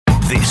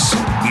This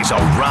is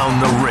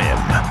Around the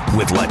Rim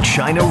with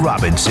LaChina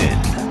Robinson.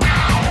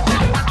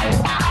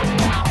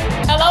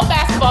 Hello,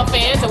 basketball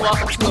fans, and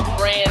welcome to a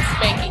brand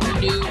spanking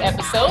new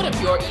episode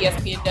of your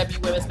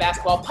espnW Women's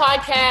Basketball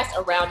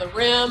Podcast, Around the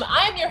Rim.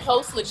 I am your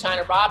host,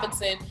 LaChina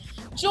Robinson,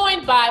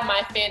 joined by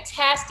my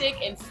fantastic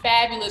and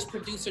fabulous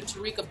producer,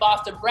 Tarika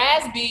Foster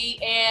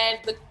Brasby.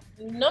 And the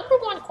number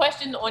one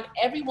question on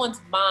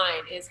everyone's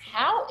mind is,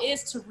 how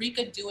is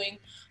Tarika doing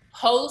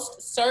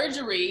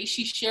post-surgery?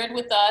 She shared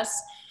with us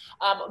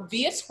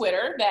via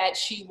Twitter that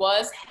she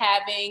was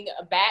having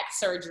a back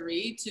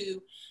surgery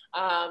to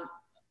not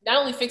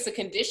only fix a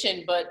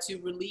condition, but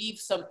to relieve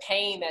some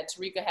pain that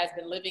Tarika has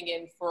been living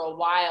in for a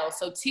while.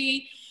 So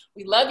T,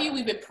 we love you.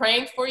 We've been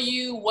praying for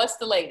you. What's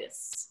the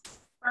latest?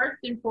 First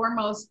and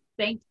foremost,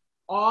 thank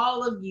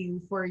all of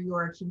you for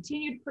your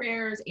continued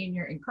prayers and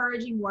your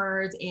encouraging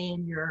words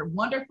and your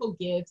wonderful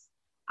gifts.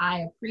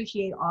 I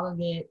appreciate all of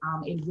it.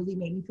 It really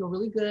made me feel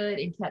really good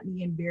and kept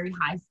me in very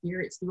high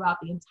spirits throughout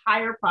the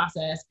entire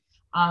process.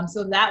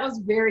 So that was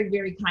very,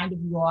 very kind of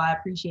you all. I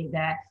appreciate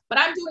that. But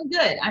I'm doing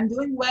good. I'm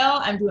doing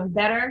well. I'm doing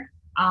better.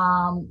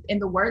 In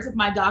the words of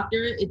my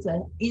doctor, it's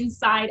an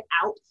inside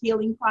out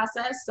healing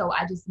process. So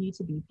I just need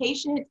to be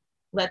patient,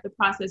 let the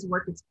process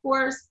work its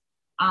course.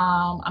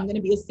 I'm going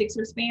to be a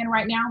Sixers fan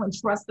right now and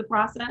trust the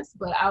process,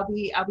 but I'll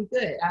be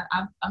good.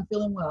 I'm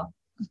feeling well.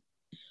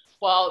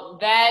 Well,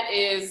 that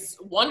is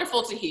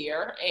wonderful to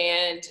hear,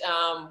 and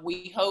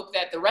we hope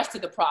that the rest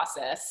of the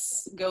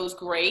process goes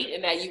great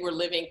and that you were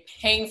living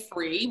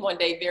pain-free one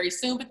day very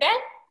soon. But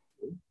that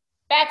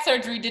back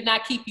surgery did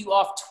not keep you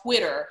off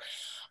Twitter,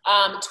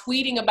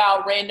 tweeting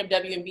about random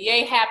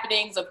WNBA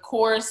happenings, of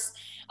course.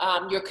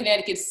 Your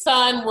Connecticut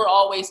Sun were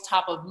always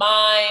top of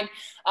mind.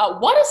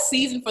 What a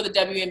season for the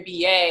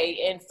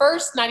WNBA. And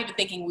first, not even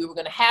thinking we were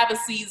going to have a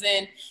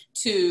season,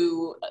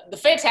 to the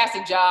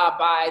fantastic job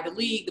by the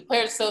league, the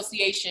Players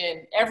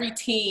Association, every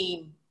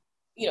team,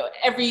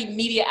 every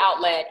media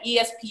outlet,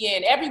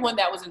 ESPN, everyone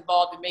that was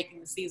involved in making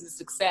the season a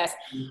success.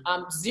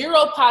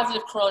 0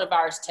 positive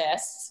coronavirus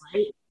tests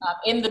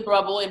in the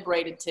bubble in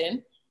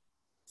Bradenton.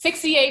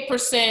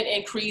 68%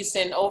 increase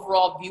in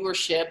overall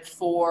viewership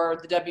for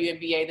the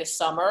WNBA this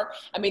summer.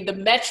 I mean, the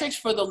metrics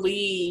for the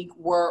league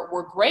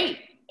were great,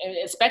 and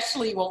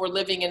especially when we're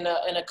living in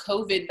a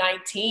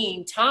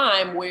COVID-19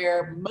 time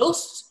where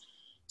most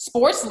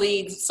sports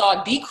leagues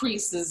saw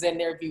decreases in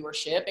their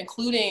viewership,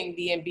 including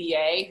the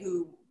NBA,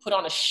 who put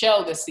on a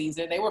show this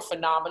season. They were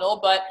phenomenal,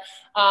 but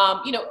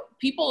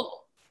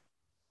people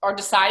are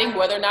deciding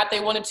whether or not they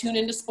want to tune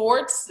into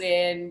sports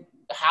and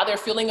how they're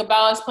feeling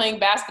about us playing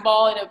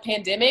basketball in a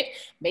pandemic,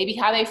 maybe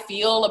how they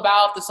feel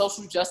about the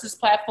social justice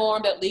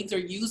platform that leagues are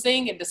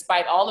using. And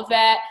despite all of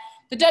that,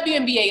 the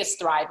WNBA is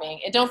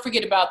thriving. And don't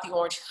forget about the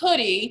orange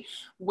hoodie,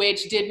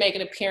 which did make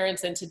an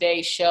appearance in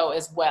today's show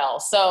as well.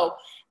 So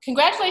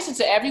congratulations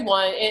to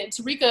everyone. And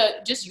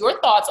Tarika, just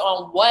your thoughts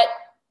on what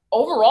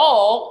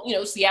overall,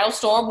 Seattle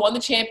Storm won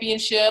the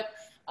championship.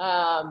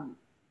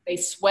 They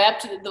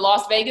swept the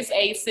Las Vegas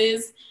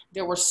Aces.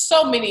 There were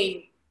so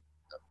many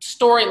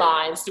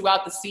storylines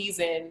throughout the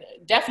season.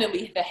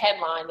 Definitely the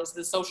headline is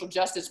the social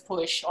justice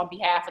push on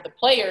behalf of the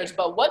players,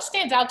 but what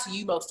stands out to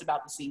you most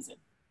about the season?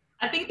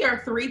 I think there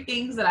are 3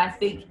 things that I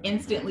think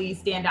instantly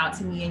stand out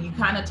to me, and you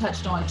kind of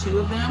touched on 2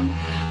 of them.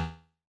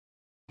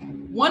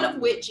 One of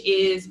which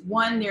is,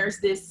 there's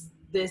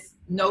this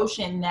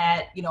notion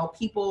that,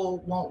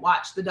 people won't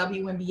watch the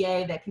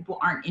WNBA, that people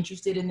aren't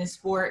interested in this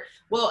sport.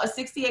 Well, a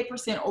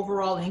 68%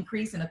 overall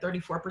increase and a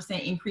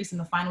 34% increase in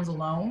the finals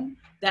alone,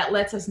 that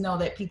lets us know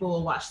that people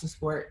will watch the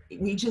sport.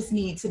 We just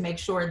need to make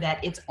sure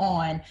that it's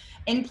on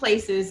in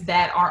places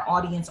that our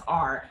audience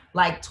are,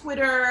 like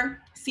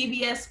Twitter,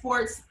 CBS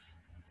Sports,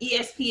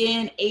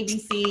 ESPN,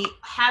 ABC.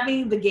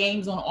 Having the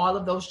games on all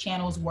of those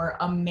channels were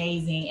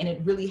amazing, and it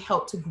really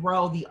helped to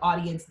grow the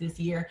audience this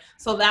year.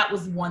 So that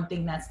was one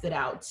thing that stood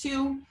out.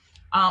 2,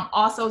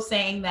 also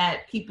saying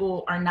that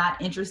people are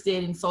not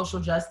interested in social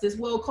justice.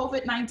 Well,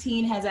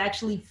 COVID-19 has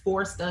actually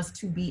forced us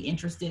to be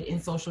interested in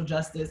social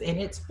justice, and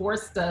it's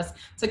forced us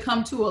to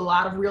come to a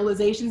lot of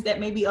realizations that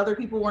maybe other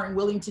people weren't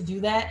willing to do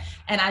that.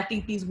 And I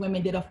think these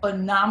women did a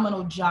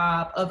phenomenal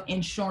job of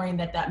ensuring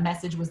that that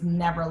message was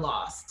never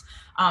lost.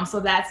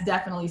 So that's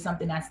definitely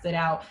something that stood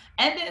out.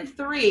 And then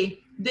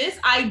 3, this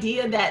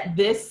idea that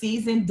this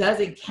season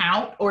doesn't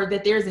count, or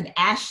that there's an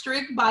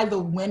asterisk by the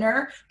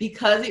winner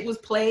because it was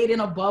played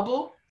in a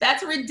bubble,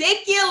 that's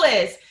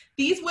ridiculous.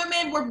 These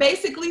women were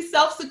basically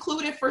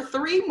self-secluded for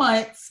 3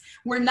 months,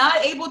 were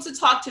not able to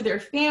talk to their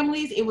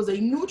families. It was a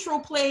neutral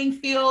playing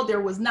field.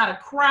 There was not a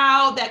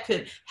crowd that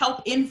could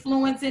help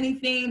influence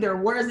anything. There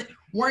weren't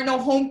no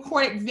home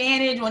court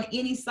advantage on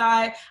any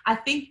side. I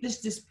think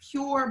this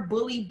pure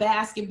bully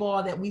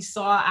basketball that we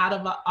saw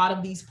out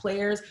of these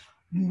players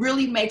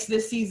really makes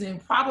this season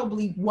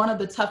probably one of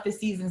the toughest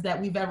seasons that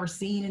we've ever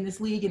seen in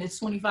this league in its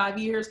 25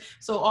 years.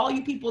 So all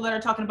you people that are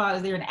talking about,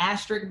 is there an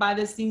asterisk by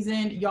this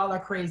season? Y'all are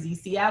crazy.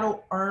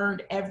 Seattle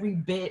earned every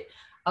bit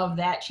of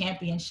that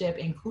championship,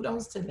 and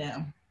kudos to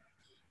them.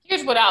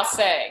 Here's what I'll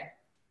say.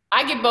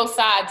 I get both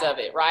sides of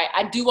it, right?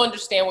 I do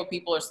understand what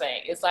people are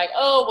saying. It's like,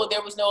 oh, well,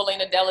 there was no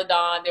Elena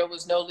Deladon, there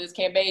was no Liz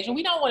Cambage, and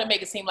we don't want to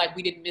make it seem like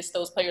we didn't miss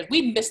those players.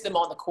 We missed them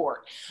on the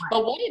court. Right.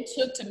 But what it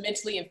took to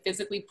mentally and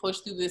physically push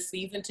through this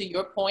season, to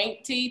your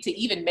point, T, to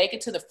even make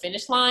it to the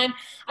finish line,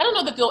 I don't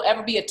know that there'll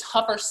ever be a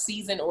tougher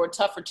season or a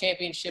tougher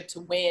championship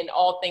to win,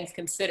 all things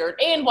considered,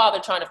 and while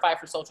they're trying to fight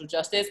for social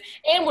justice,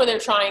 and where they're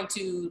trying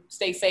to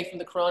stay safe from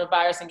the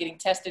coronavirus and getting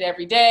tested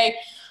every day.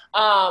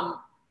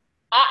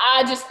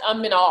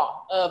 I'm in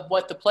awe of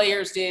what the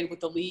players did, what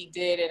the league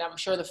did, and I'm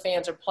sure the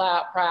fans are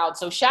proud.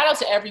 So shout out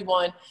to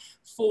everyone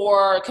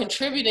for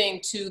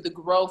contributing to the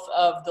growth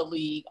of the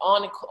league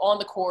on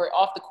the court,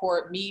 off the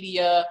court,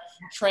 media,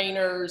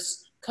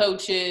 trainers,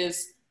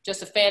 coaches,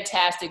 just a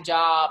fantastic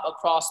job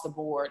across the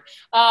board.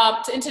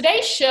 In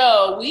today's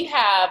show, we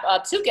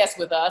have two guests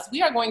with us.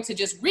 We are going to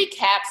just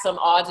recap some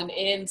odds and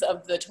ends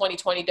of the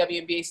 2020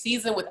 WNBA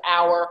season with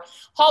our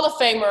Hall of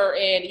Famer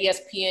and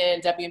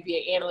ESPN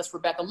WNBA analyst,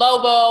 Rebecca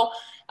Lobo.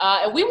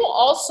 And we will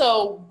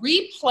also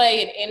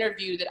replay an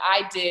interview that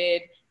I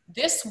did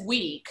this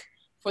week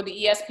for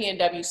the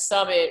espnW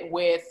Summit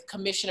with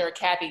Commissioner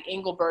Cathy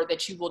Englebert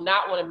that you will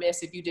not want to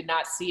miss if you did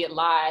not see it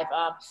live.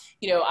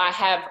 I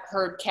have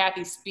heard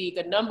Cathy speak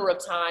a number of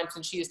times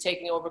since she is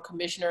taking over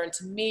commissioner, and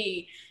to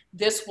me,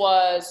 this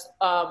was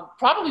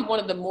probably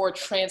one of the more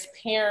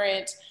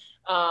transparent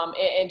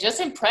and just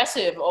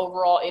impressive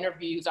overall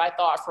interviews, I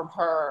thought, from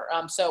her.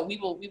 So we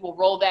will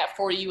roll that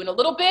for you in a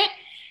little bit.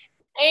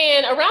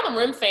 And Around the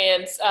Rim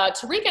fans,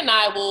 Tarika and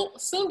I will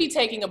soon be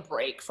taking a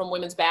break from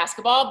women's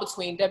basketball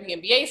between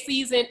WNBA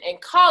season and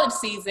college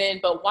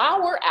season. But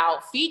while we're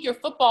out, feed your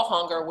football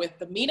hunger with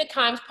the Mina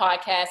Kimes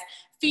podcast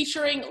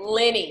featuring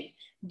Lenny.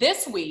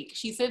 This week,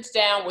 she sits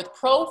down with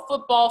Pro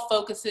Football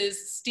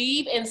Focus's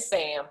Steve and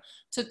Sam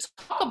to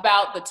talk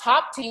about the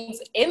top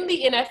teams in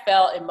the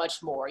NFL and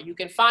much more. You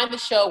can find the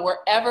show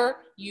wherever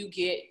you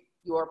get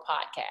your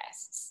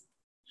podcasts.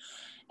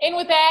 And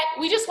with that,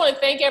 we just want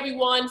to thank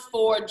everyone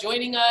for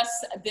joining us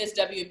this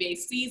WNBA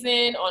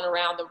season on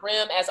Around the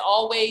Rim. As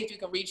always, you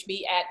can reach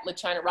me at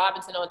LaChina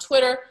Robinson on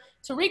Twitter.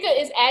 Tarika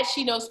is at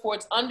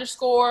SheKnowsSports_.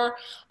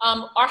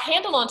 Our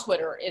handle on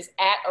Twitter is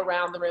at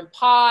Around the Rim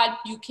Pod.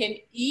 You can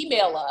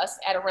email us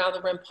at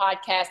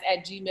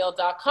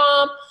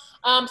aroundtherimpodcast@gmail.com.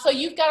 So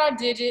you've got our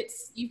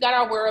digits, you've got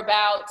our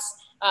whereabouts.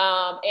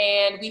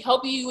 And we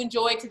hope you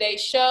enjoyed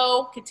today's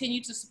show.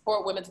 Continue to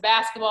support women's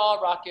basketball,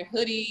 rock your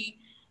hoodie,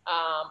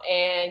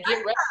 and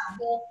get ready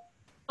for,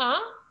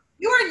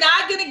 You are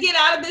not going to get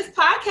out of this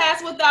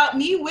podcast without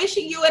me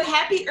wishing you a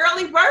happy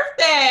early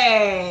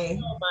birthday.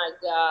 Oh my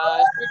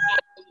gosh.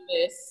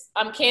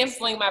 I'm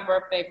canceling my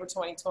birthday for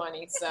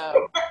 2020.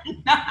 So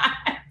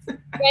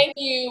thank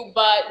you,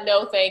 but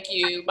no thank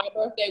you. My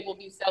birthday will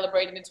be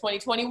celebrated in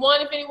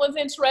 2021. If anyone's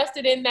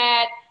interested in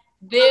that,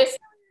 this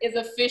is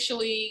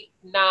officially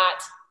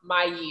not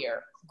my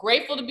year.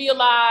 Grateful to be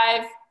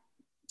alive.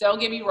 Don't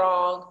get me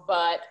wrong,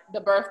 but the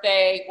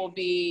birthday will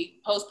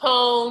be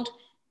postponed.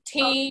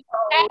 Team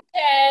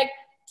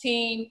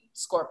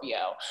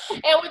Scorpio.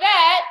 And with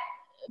that,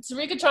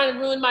 Tarika trying to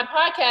ruin my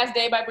podcast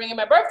day by bringing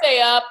my birthday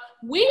up,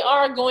 we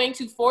are going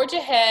to forge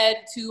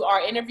ahead to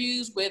our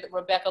interviews with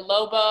Rebecca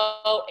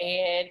Lobo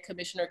and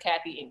Commissioner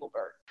Cathy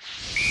Englebert.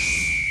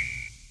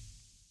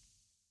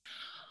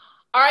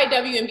 All right,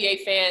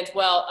 WNBA fans.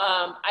 Well,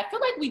 I feel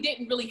like we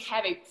didn't really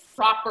have a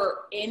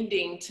proper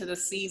ending to the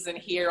season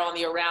here on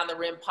the Around the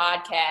Rim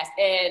podcast.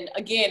 And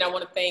again, I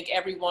want to thank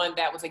everyone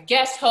that was a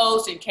guest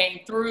host and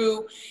came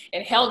through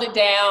and held it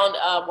down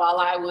while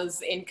I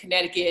was in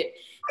Connecticut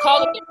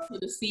calling it for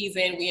the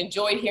season. We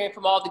enjoyed hearing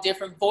from all the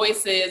different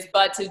voices,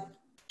 but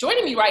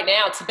joining me right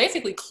now to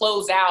basically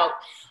close out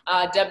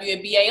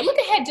WNBA and look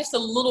ahead just a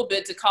little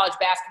bit to college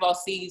basketball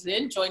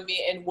season. Join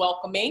me in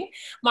welcoming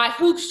my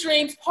Hoop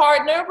Streams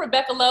partner,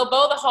 Rebecca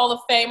Lobo, the Hall of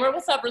Famer.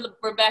 What's up,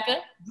 Rebecca?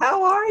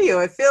 How are you?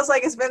 It feels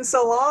like it's been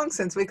so long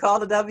since we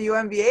called a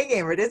WNBA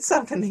game or did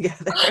something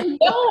together. I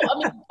know. I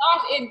mean,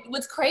 gosh,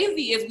 what's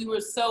crazy is we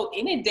were so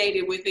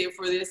inundated with it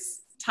for this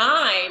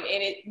time,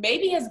 and it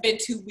maybe has been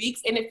 2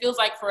 weeks, and it feels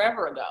like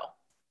forever ago.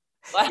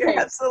 You're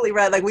absolutely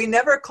right. Like, we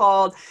never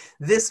called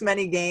this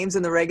many games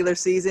in the regular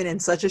season in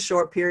such a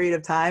short period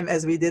of time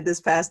as we did this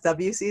past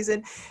W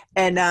season.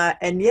 And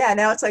yeah,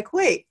 now it's like,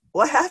 wait,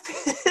 what happened?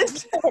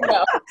 It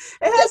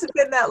hasn't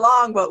been that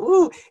long, but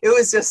it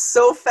was just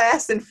so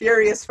fast and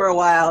furious for a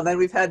while. And then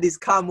we've had these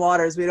calm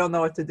waters. We don't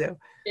know what to do.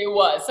 It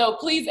was. So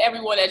please,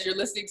 everyone, as you're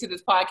listening to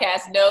this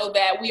podcast, know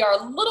that we are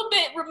a little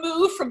bit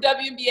removed from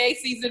WNBA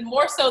season,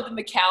 more so than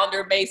the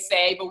calendar may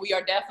say, but we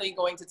are definitely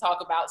going to talk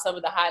about some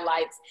of the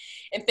highlights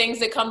and things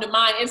that come to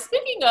mind. And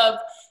speaking of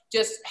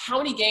just how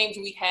many games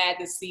we had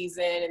this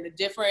season and the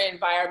different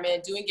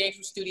environment, doing games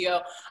from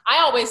studio. I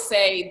always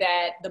say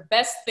that the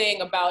best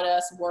thing about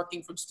us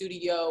working from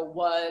studio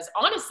was,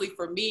 honestly,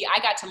 for me, I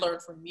got to learn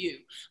from you.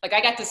 Like,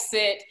 I got to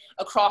sit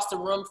across the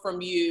room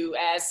from you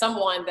as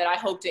someone that I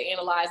hope to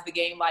analyze the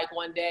game like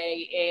one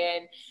day,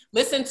 and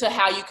listen to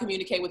how you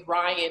communicate with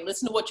Ryan,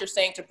 listen to what you're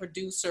saying to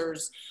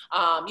producers.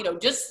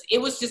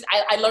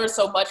 I learned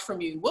so much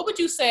from you. What would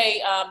you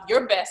say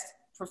your best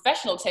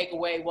professional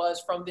takeaway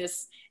was from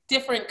this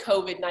different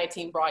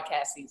COVID-19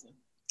 broadcast season?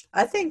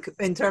 I think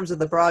in terms of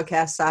the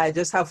broadcast side,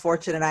 just how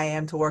fortunate I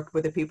am to work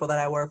with the people that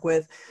I work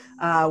with,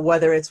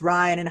 whether it's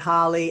Ryan and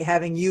Holly,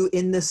 having you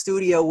in the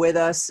studio with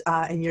us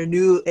in your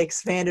new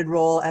expanded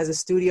role as a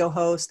studio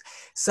host,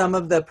 some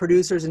of the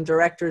producers and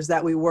directors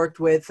that we worked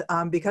with,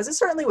 because it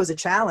certainly was a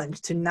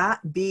challenge to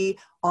not be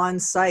on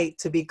site,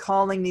 to be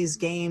calling these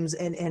games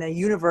in a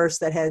universe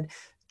that had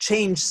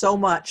changed so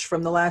much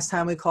from the last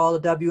time we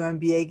called a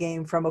WNBA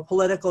game, from a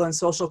political and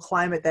social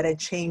climate that had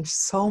changed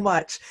so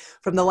much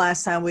from the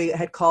last time we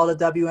had called a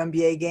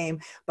WNBA game.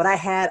 But I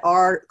had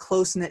our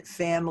close-knit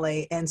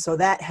family, and so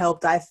that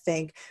helped, I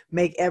think,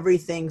 make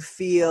everything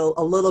feel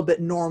a little bit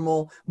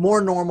normal,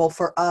 more normal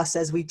for us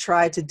as we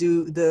try to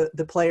do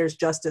the players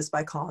justice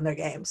by calling their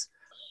games.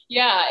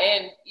 Yeah,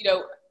 and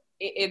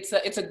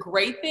it's a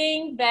great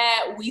thing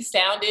that we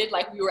sounded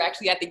like we were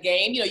actually at the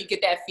game. You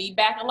get that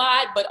feedback a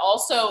lot, but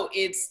also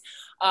it's,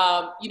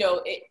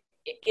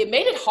 it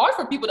made it hard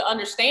for people to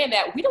understand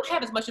that we don't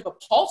have as much of a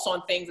pulse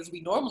on things as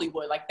we normally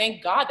would. Like,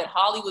 thank God that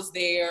Holly was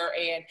there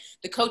and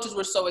the coaches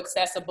were so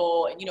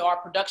accessible, and, our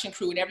production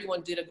crew and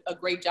everyone did a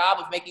great job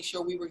of making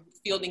sure we were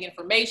fielding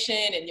information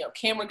and,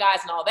 camera guys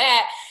and all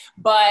that.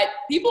 But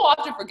people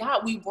often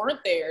forgot we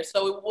weren't there.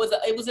 So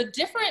it was a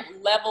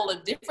different level,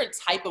 a different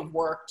type of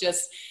work,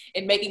 just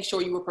in making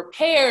sure you were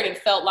prepared and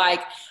felt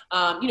like,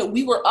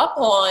 we were up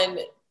on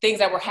things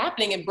that were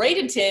happening in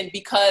Bradenton,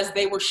 because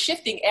they were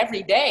shifting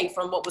every day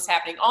from what was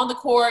happening on the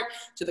court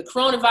to the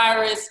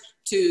coronavirus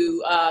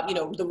to,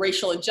 the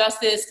racial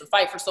injustice, the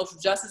fight for social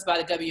justice by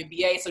the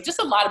WNBA. So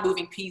just a lot of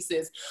moving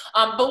pieces.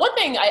 But one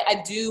thing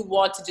I do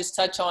want to just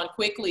touch on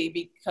quickly,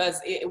 because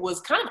it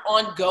was kind of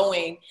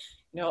ongoing,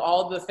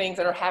 all the things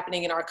that are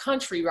happening in our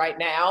country right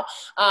now.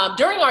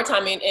 During our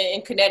time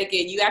in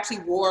Connecticut, you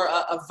actually wore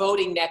a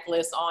voting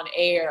necklace on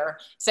air.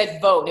 It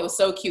said vote. It was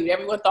so cute.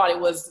 Everyone thought it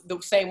was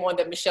the same one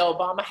that Michelle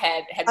Obama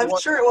had worn. I'm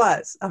sure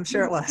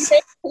it was.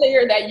 It's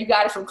clear that you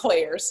got it from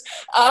Claire's.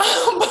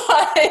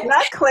 But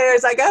not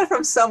Claire's. I got it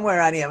from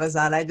somewhere on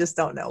Amazon. I just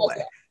don't know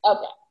where.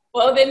 Okay.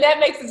 Well, then that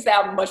makes it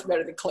sound much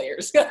better than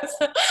Claire's.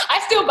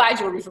 I still buy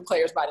jewelry from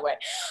Claire's, by the way.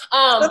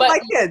 But my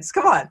kids,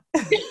 come on.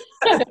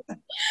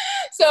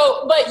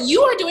 So, but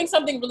you are doing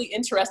something really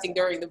interesting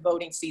during the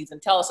voting season.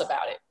 Tell us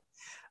about it.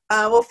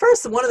 Well,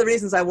 first, one of the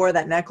reasons I wore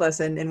that necklace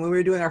and when we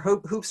were doing our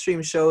Hoop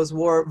Stream shows,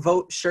 wore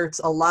vote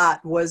shirts a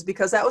lot, was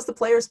because that was the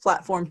players'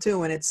 platform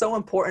too. And it's so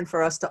important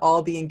for us to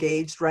all be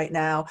engaged right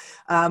now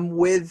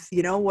with,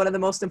 one of the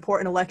most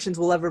important elections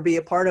we'll ever be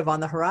a part of on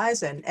the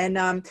horizon.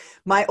 And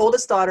my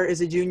oldest daughter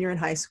is a junior in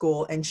high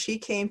school, and she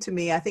came to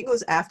me, I think it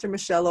was after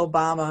Michelle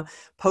Obama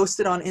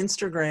posted on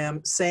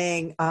Instagram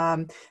saying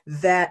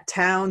that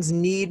towns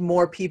need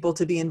more people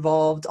to be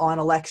involved on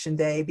election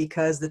day,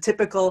 because the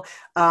typical,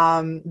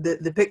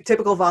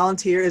 typical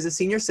volunteer is a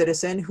senior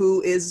citizen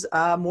who is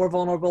more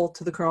vulnerable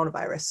to the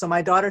coronavirus. So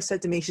my daughter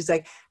said to me, she's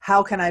like,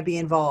 how can I be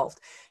involved?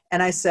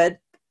 And I said,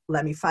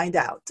 let me find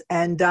out.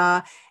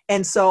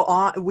 And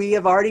so we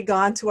have already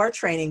gone to our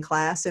training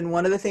class. And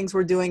one of the things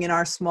we're doing in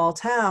our small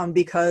town,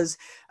 because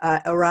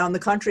around the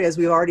country, as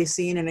we've already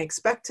seen and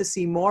expect to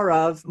see more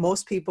of,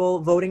 most people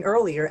voting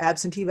earlier,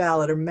 absentee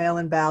ballot or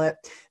mail-in ballot,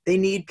 they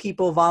need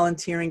people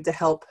volunteering to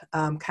help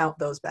count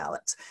those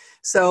ballots.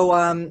 So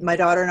my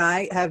daughter and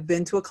I have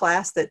been to a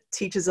class that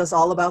teaches us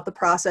all about the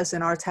process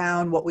in our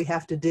town, what we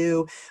have to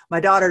do. My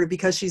daughter,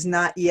 because she's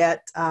not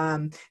yet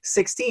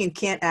 16,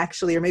 can't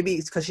actually, or maybe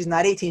it's because she's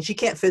not 18, she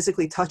can't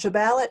physically touch a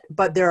ballot,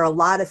 but there are a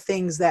lot of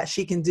things that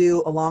she can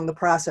do along the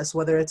process,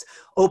 whether it's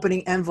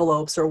opening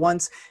envelopes, or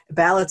once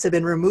ballots have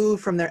been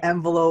removed from their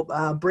envelope,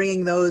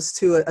 bringing those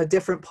to a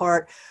different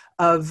part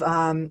of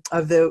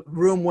the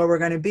room where we're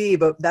going to be.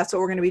 But that's what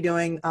we're going to be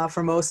doing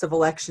for most of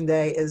Election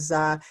Day, is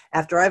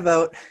after I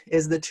vote,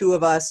 is the two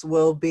of us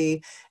will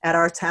be at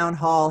our town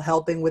hall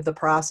helping with the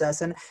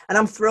process. And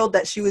I'm thrilled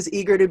that she was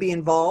eager to be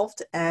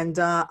involved. And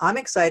I'm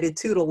excited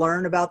too to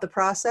learn about the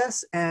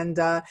process and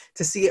to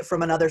see it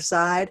from another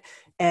side,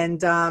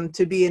 and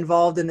to be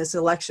involved in this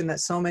election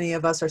that so many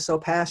of us are so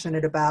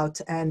passionate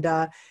about. And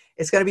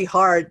it's going to be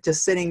hard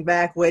just sitting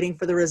back waiting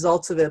for the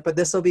results of it, but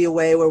this will be a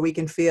way where we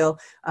can feel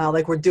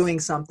like we're doing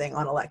something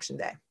on Election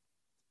Day.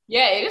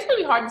 Yeah, it is going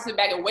to be hard to sit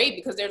back and wait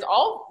because there's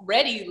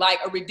already like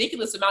a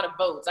ridiculous amount of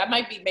votes. I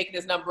might be making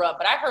this number up,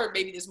 but I heard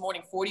maybe this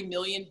morning 40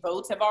 million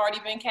votes have already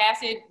been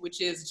casted,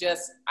 which is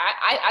just,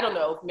 I don't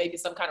know, maybe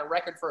some kind of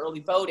record for early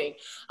voting.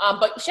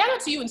 But shout out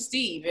to you and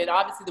Steve, and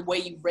obviously the way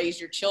you raise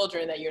your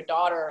children, that your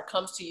daughter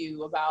comes to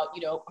you about, you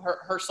know,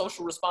 her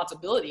social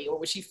responsibility, or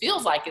what she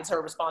feels like is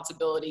her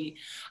responsibility,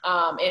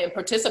 and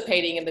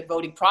participating in the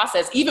voting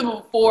process, even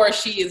before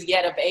she is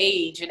yet of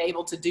age and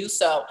able to do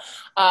so.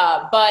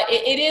 But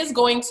it is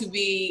going to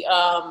be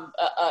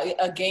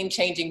a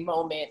game-changing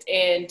moment.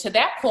 And to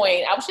that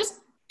point, I was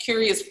just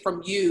curious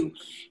from you,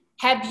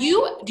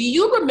 do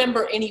you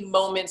remember any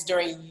moments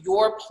during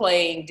your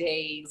playing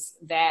days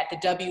that the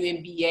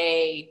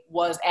WNBA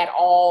was at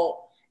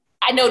all,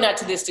 I know not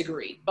to this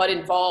degree, but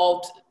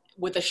involved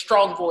with a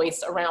strong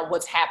voice around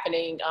what's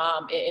happening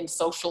in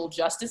social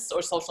justice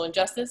or social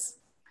injustice?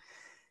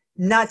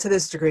 Not to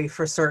this degree,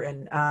 for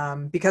certain,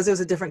 because it was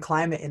a different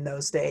climate in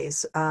those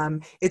days.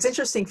 It's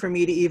interesting for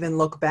me to even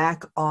look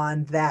back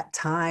on that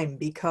time,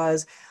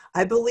 because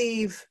I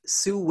believe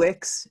Sue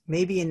Wicks,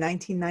 maybe in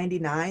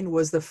 1999,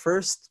 was the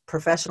first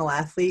professional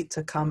athlete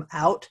to come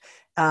out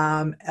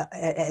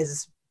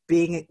as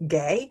being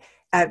gay.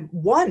 At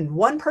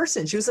one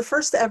person. She was the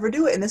first to ever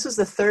do it. And this was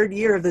the third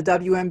year of the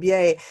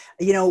WNBA.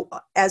 You know,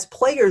 as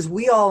players,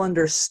 we all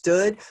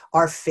understood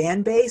our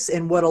fan base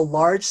and what a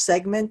large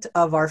segment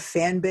of our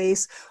fan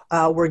base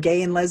were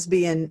gay and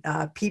lesbian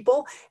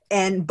people.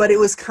 But it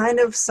was kind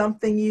of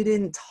something you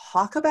didn't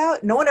talk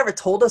about. No one ever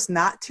told us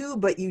not to,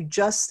 but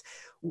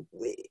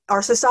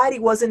our society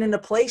wasn't in a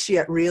place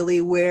yet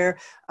really where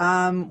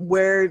a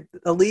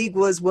league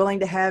was willing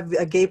to have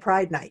a gay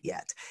pride night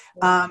yet.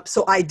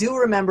 So I do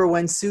remember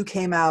when Sue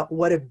came out,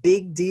 what a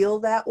big deal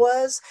that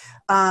was.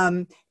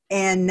 And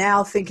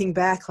now thinking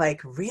back,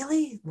 like,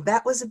 really,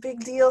 that was a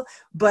big deal,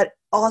 but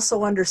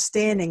also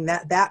understanding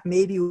that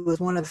maybe was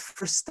one of the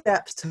first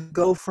steps to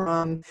go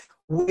from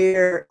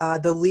where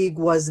the league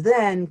was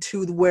then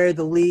to where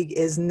the league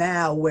is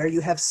now, where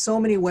you have so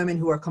many women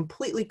who are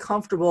completely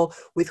comfortable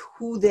with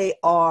who they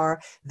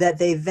are, that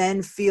they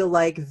then feel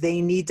like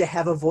they need to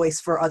have a voice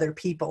for other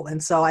people.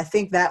 And so I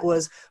think that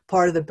was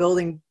part of the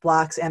building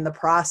blocks and the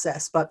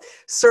process, but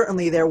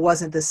certainly there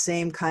wasn't the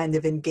same kind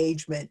of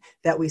engagement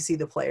that we see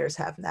the players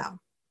have now.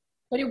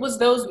 But it was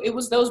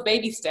those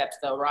baby steps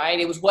though, right?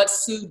 It was what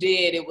Sue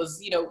did. It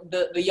was, you know,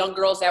 the young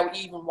girls that were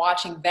even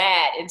watching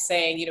that and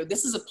saying, you know,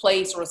 this is a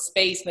place or a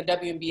space in the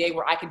WNBA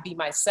where I can be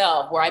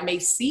myself, where I may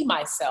see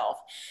myself,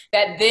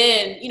 that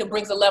then, you know,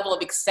 brings a level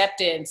of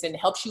acceptance and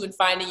helps you in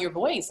finding your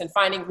voice and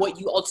finding what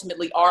you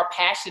ultimately are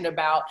passionate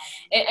about.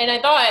 And I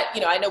thought,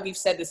 you know, I know we've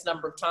said this a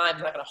number of times,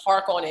 I'm not going to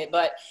hark on it,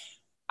 but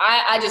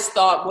I just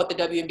thought what the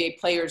WNBA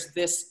players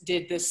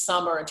did this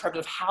summer in terms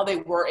of how they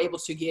were able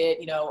to get,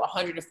 you know,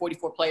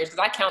 144 players,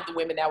 because I count the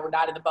women that were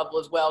not in the bubble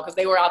as well, because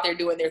they were out there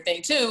doing their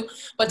thing too,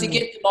 but to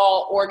get them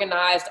all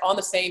organized on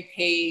the same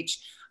page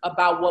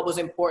about what was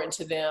important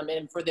to them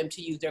and for them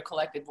to use their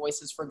collective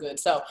voices for good.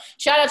 So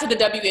shout out to the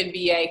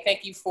WNBA.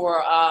 Thank you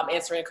for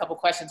answering a couple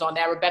questions on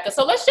that, Rebecca.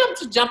 So let's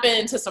jump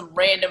into some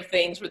random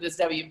things for this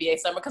WNBA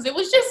summer, because it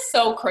was just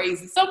so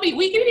crazy.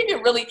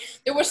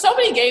 There were so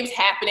many games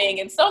happening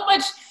and so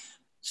much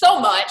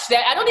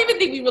that I don't even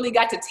think we really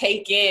got to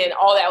take in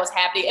all that was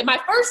happening. And my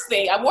first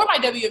thing, I wore my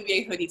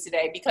WNBA hoodie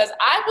today because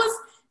I was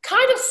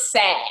kind of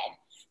sad,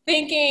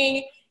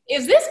 thinking,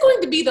 is this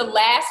going to be the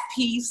last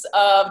piece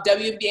of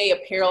WNBA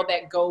apparel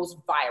that goes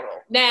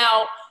viral?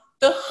 Now,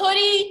 the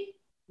hoodie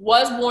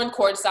was worn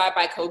courtside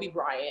by Kobe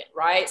Bryant,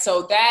 right?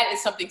 So that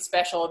is something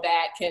special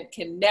that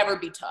can never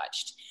be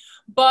touched.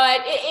 But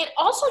it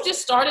also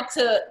just started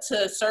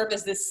to serve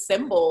as this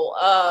symbol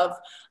of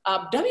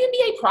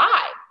WNBA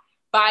pride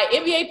by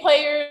NBA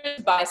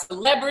players, by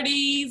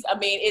celebrities. I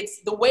mean,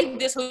 it's the way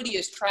this hoodie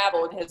has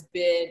traveled has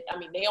been, I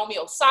mean, Naomi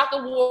Osaka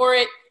wore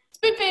it. It's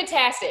been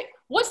fantastic.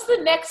 What's the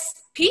next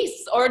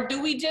piece, or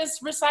do we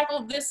just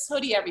recycle this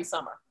hoodie every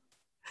summer?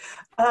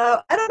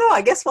 I don't know.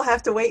 I guess we'll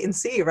have to wait and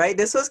see, right?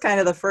 This was kind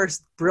of the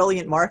first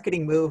brilliant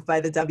marketing move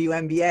by the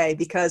WNBA,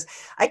 because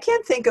I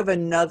can't think of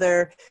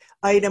another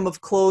item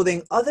of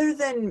clothing other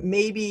than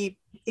maybe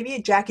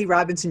a Jackie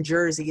Robinson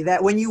jersey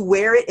that when you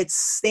wear it, it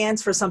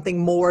stands for something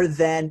more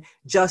than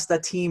just a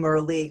team or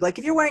a league. Like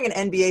if you're wearing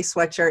an NBA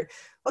sweatshirt,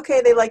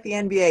 okay, they like the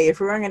NBA. If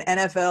you're wearing an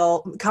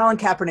NFL, Colin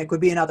Kaepernick would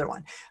be another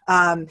one.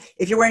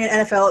 If you're wearing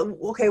an NFL,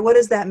 okay, what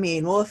does that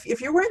mean? Well, if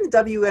you're wearing the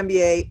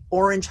WNBA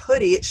orange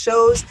hoodie, it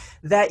shows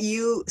that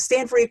you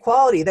stand for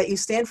equality, that you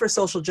stand for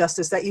social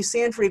justice, that you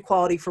stand for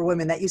equality for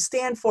women, that you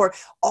stand for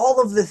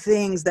all of the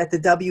things that the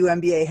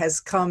WNBA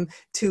has come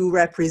to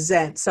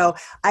represent. So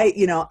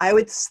I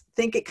would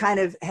think it kind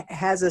of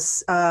has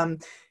a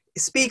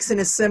speaks in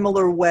a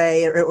similar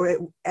way or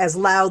as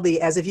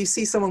loudly as if you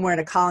see someone wearing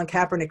a Colin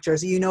Kaepernick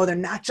jersey, you know they're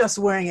not just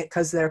wearing it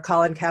because they're a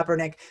Colin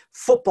Kaepernick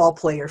football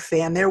player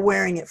fan. They're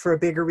wearing it for a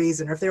bigger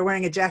reason. Or if they're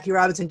wearing a Jackie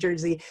Robinson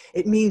jersey,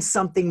 it means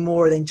something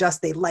more than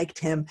just they liked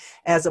him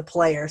as a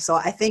player. So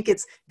I think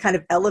it's kind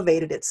of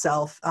elevated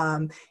itself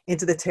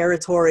into the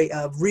territory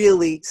of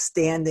really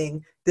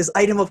standing, this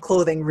item of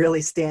clothing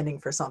really standing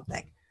for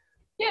something.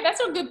 Yeah,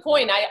 that's a good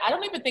point. I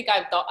don't even think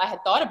I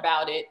had thought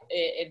about it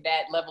in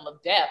that level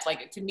of depth.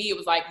 Like, to me, it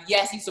was like,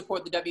 yes, you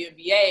support the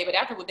WNBA, but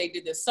after what they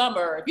did this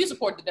summer, if you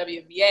support the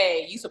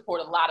WNBA, you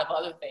support a lot of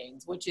other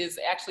things, which is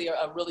actually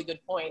a really good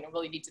point and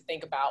really need to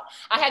think about.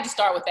 I had to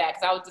start with that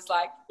because I was just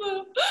like,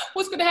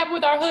 what's going to happen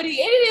with our hoodie?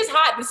 And it is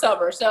hot this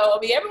summer. So, I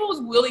mean, everyone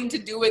was willing to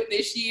do it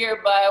this year,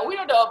 but we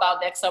don't know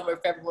about next summer if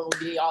everyone will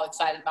be all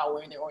excited about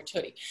wearing their orange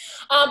hoodie.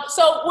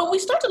 So when we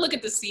start to look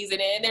at the season,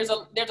 and there's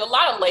a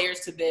lot of layers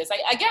to this,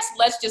 I guess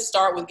let's just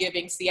start with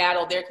giving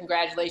Seattle their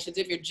congratulations.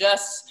 If you're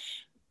just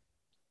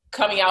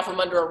coming out from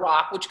under a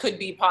rock, which could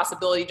be a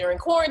possibility during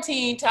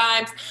quarantine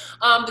times,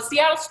 the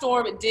Seattle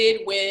Storm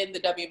did win the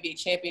WNBA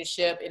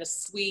championship in a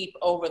sweep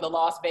over the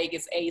Las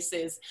Vegas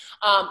Aces.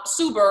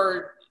 Sue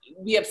Bird,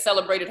 we have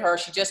celebrated her.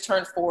 She just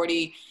turned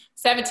 40,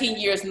 17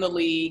 years in the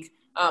league,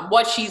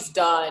 what she's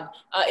done.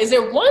 Is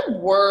there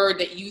one word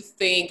that you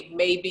think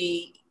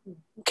maybe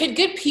could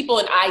give people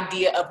an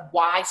idea of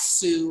why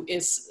Sue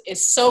is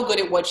so good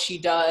at what she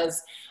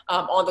does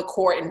on the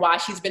court and why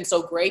she's been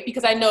so great?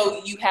 Because I know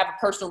you have a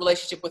personal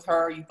relationship with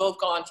her. You've both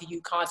gone to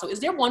UConn. So is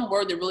there one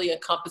word that really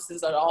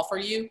encompasses it all for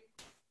you?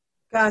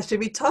 Gosh,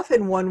 it'd be tough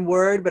in one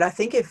word, but I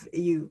think if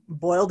you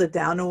boiled it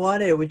down to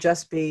one, it would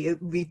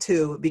be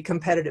two. It'd be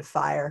competitive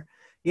fire.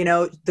 You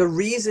know, the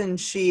reason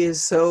she is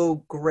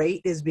so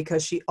great is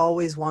because she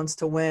always wants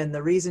to win.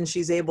 The reason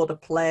she's able to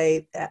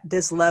play at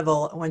this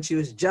level when she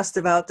was just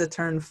about to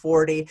turn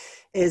 40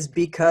 is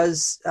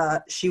because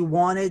she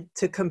wanted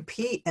to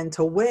compete and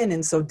to win.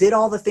 And so did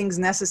all the things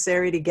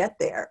necessary to get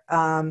there.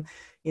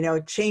 You know,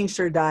 changed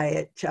her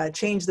diet,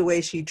 changed the way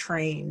she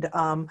trained,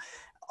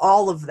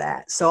 all of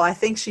that. So I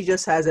think she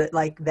just has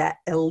that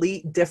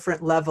elite,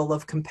 different level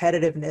of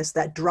competitiveness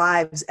that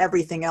drives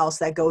everything else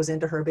that goes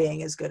into her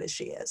being as good as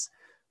she is.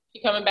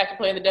 She coming back to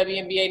play in the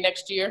WNBA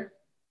next year?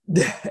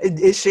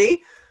 Is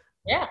she?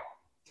 Yeah.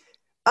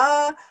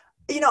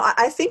 You know,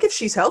 I think if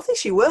she's healthy,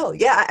 she will.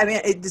 Yeah. I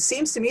mean, it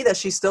seems to me that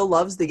she still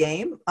loves the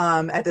game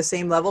at the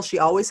same level she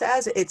always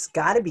has. It's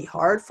got to be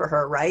hard for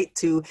her, right,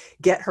 to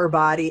get her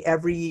body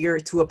every year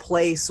to a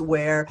place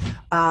where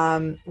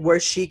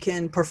she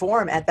can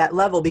perform at that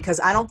level, because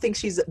I don't think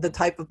she's the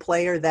type of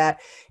player that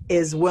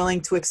is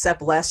willing to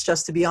accept less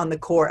just to be on the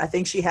court. I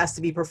think she has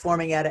to be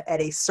performing at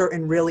a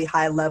certain really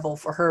high level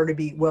for her to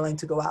be willing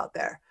to go out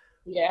there.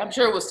 Yeah, I'm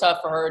sure it was tough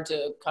for her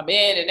to come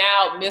in and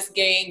out, miss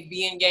games,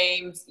 be in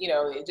games, you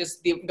know,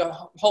 just the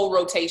whole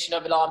rotation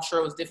of it all. I'm sure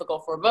it was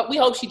difficult for her, but we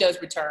hope she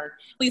does return.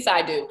 At least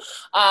I do.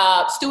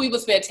 Stewie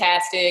was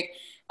fantastic.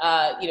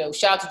 You know,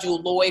 shout out to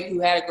Jewel Lloyd, who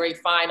had a great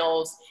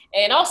finals.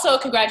 And also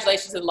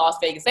congratulations to the Las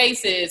Vegas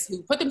Aces,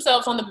 who put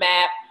themselves on the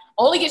map,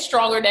 only get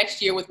stronger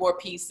next year with more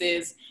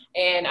pieces.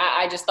 And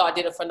I just thought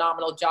did a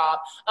phenomenal job.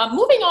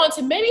 Moving on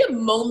to maybe a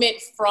moment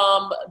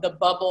from the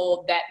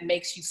bubble that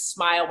makes you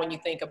smile when you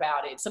think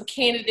about it. Some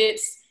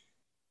candidates,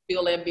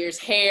 Bill Laimbeer's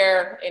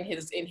hair and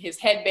his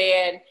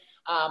headband,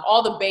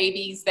 all the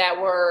babies that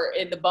were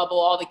in the bubble,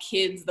 all the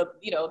kids, the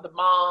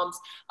moms,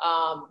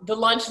 the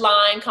lunch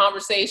line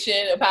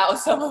conversation about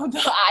some of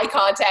the eye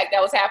contact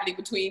that was happening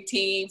between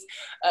teams,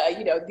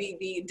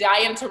 the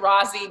Diana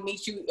Taurasi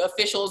meet you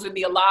officials in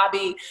the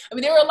lobby. I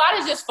mean, there were a lot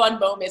of just fun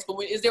moments,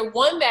 but is there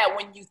one that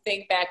when you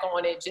think back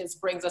on it just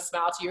brings a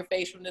smile to your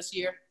face from this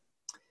year?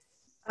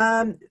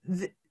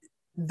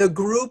 The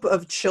group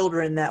of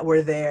children that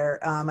were there,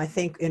 I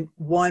think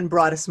one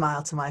brought a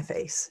smile to my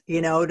face,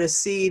 you know, to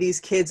see these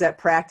kids at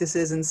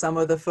practices and some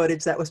of the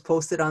footage that was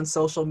posted on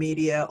social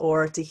media,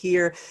 or to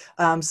hear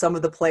some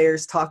of the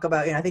players talk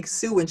about, you know, I think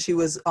Sue, when she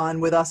was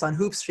on with us on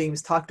Hoop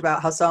Streams, talked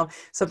about how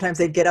sometimes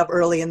they'd get up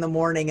early in the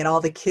morning and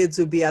all the kids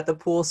would be at the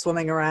pool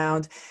swimming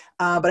around.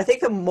 But I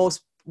think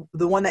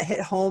the one that hit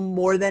home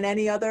more than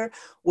any other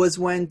was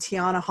when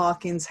Tiana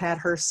Hawkins had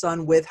her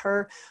son with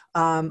her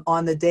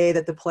on the day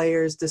that the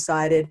players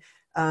decided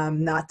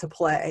not to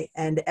play.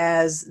 And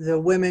as the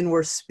women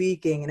were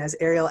speaking, and as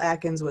Ariel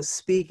Atkins was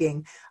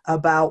speaking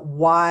about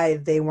why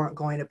they weren't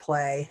going to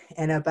play,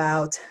 and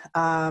about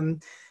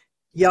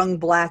young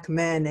Black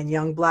men and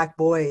young Black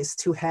boys,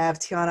 to have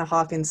Tiana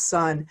Hawkins'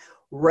 son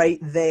right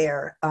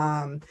there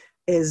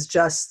is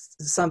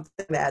just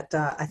something that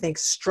I think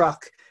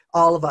struck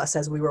all of us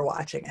as we were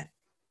watching it.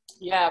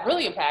 Yeah,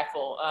 really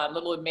impactful.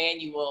 Little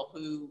Emmanuel,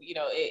 who, you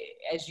know,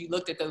 as you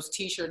looked at those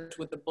T-shirts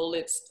with the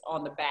bullets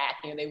on the back,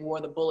 you know, they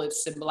wore the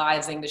bullets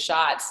symbolizing the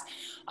shots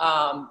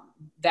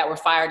that were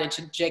fired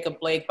into Jacob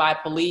Blake by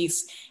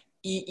police.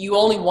 You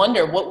only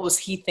wonder, what was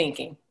he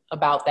thinking?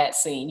 about that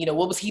scene? You know,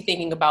 what was he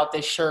thinking about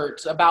this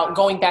shirt, about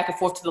going back and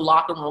forth to the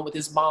locker room with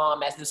his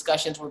mom as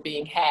discussions were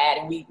being had?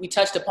 And we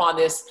touched upon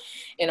this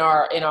in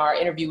our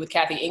interview with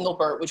Cathy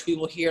Englebert, which we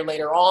will hear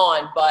later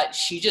on, but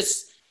she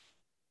just,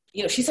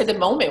 you know, she said the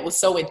moment was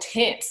so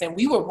intense, and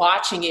we were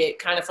watching it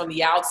kind of from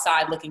the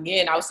outside looking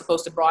in. I was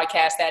supposed to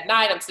broadcast that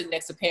night. I'm sitting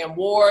next to Pam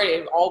Ward,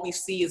 and all we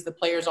see is the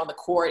players on the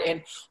court.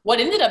 And what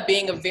ended up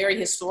being a very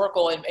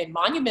historical and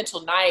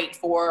monumental night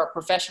for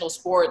professional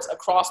sports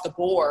across the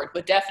board,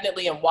 but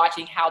definitely in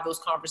watching how those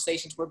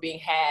conversations were being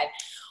had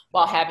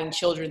while having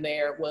children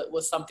there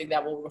was something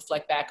that we'll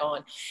reflect back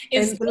on.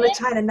 And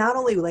LaChina, not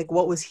only like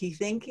what was he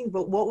thinking,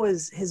 but what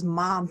was his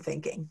mom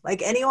thinking?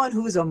 Like anyone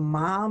who's a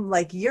mom,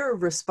 like your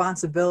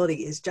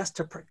responsibility is just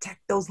to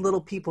protect those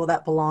little people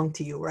that belong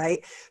to you,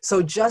 right?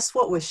 So just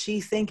what was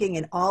she thinking,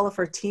 and all of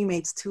her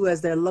teammates too,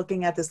 as they're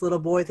looking at this little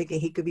boy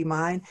thinking he could be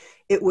mine,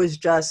 it was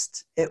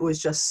just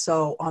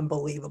so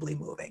unbelievably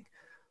moving.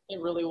 It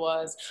really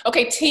was.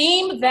 Okay,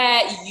 team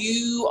that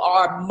you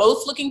are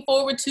most looking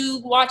forward to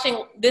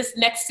watching this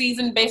next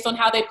season based on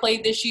how they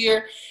played this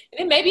year, and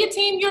then maybe a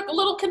team you're a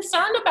little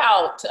concerned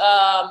about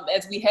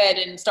as we head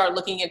and start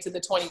looking into the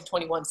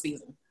 2021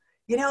 season.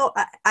 You know,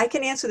 I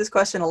can answer this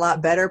question a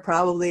lot better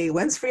probably.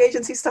 When's free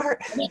agency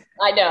start?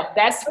 I know.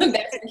 That's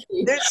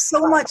There's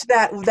so much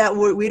that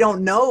we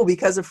don't know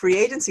because of free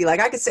agency. Like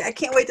I could say, I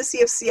can't wait to see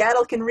if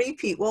Seattle can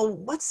repeat. Well,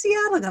 what's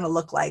Seattle going to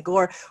look like?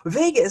 Or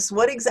Vegas,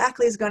 what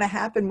exactly is going to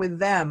happen with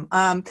them?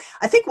 I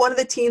think one of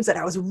the teams that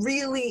I was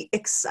really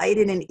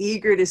excited and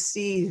eager to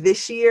see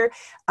this year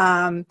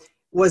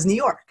was New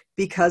York,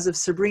 because of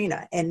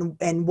Sabrina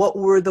and what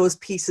were those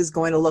pieces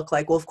going to look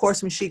like? Well, of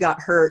course, when she got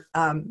hurt,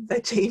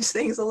 that changed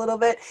things a little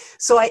bit.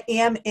 So I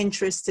am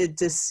interested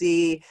to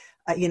see,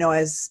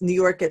 as New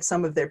York gets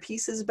some of their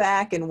pieces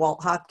back and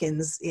Walt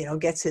Hopkins,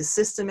 gets his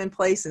system in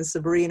place and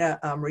Sabrina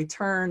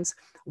returns,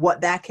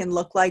 what that can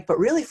look like. But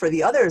really for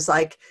the others,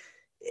 like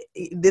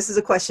this is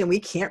a question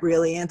we can't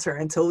really answer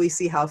until we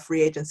see how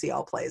free agency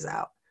all plays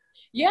out.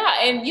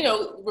 Yeah. And,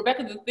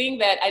 Rebecca, the thing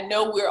that I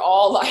know we're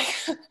all like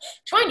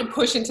trying to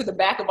push into the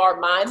back of our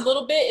minds a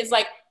little bit is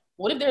like,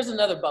 what if there's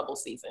another bubble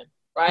season,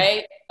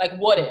 right? Like,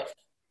 what if?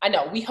 I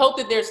know we hope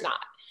that there's not,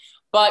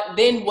 but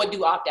then what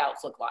do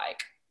opt-outs look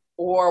like?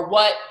 Or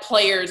what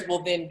players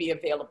will then be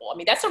available? I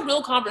mean, that's a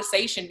real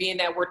conversation, being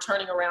that we're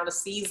turning around a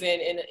season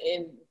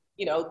in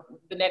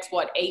the next,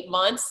 8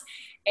 months,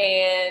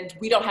 and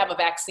we don't have a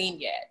vaccine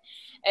yet.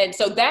 And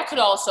so that could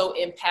also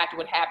impact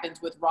what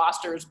happens with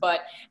rosters.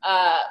 But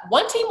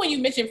one team, when you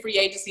mention free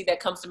agency, that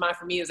comes to mind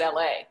for me is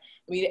LA. I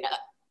mean,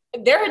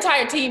 their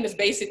entire team is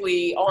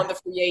basically on the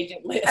free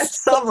agent list. At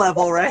some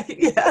level, right?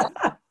 Yeah.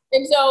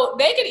 And so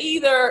they could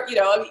either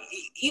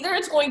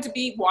it's going to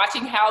be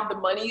watching how the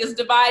money is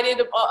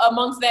divided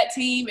amongst that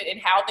team and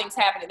how things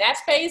happen in that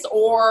space,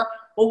 or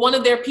will one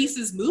of their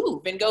pieces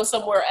move and go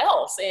somewhere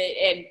else?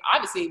 And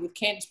obviously with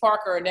Candace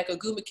Parker, Nneka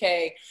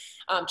Ogwumike,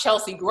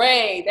 Chelsea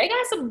Gray, they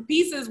got some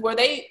pieces where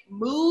they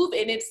move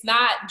and it's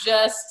not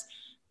just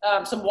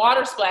some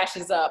water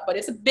splashes up, but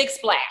it's a big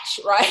splash,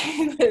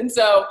 right? And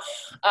so,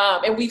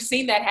 and we've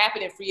seen that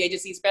happen in free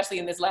agency, especially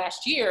in this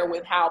last year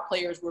with how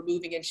players were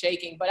moving and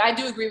shaking. But I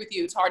do agree with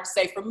you. It's hard to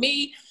say. For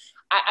me,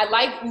 I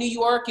like New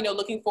York,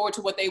 looking forward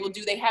to what they will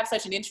do. They have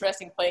such an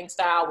interesting playing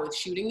style with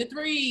shooting the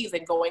threes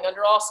and going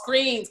under all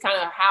screens, kind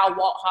of how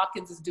Walt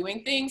Hopkins is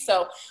doing things.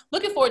 So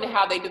looking forward to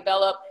how they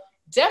develop.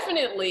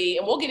 Definitely,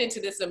 and we'll get into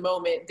this in a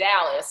moment,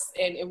 Dallas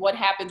and what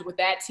happens with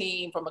that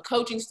team from a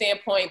coaching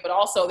standpoint, but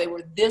also they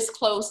were this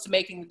close to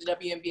making the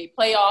WNBA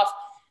playoff.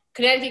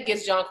 Connecticut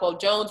gets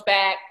Jonquel Jones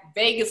back.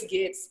 Vegas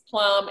gets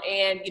Plum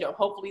and,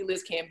 hopefully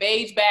Liz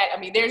Cambage back. I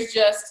mean, there's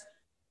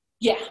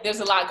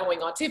a lot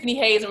going on. Tiffany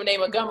Hayes and Renee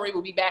Montgomery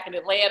will be back in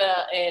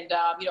Atlanta. And,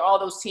 all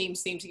those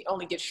teams seem to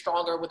only get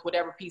stronger with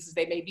whatever pieces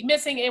they may be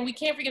missing. And we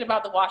can't forget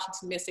about the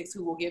Washington Mystics,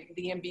 who will get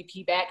the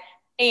MVP back,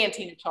 and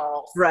Tina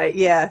Charles. Right,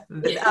 yeah.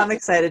 I'm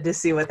excited to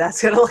see what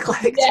that's going to look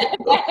like. Yeah,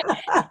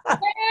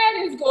 that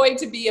is going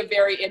to be a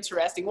very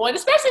interesting one,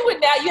 especially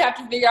when now you have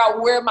to figure out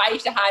where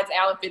Maisha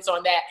Hines-Allen fits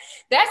on that.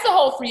 That's the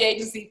whole free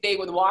agency thing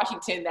with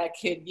Washington that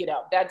could,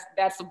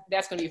 that's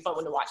going to be a fun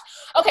one to watch.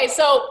 Okay,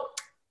 so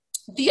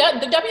the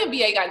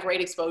WNBA got great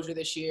exposure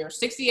this year,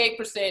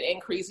 68%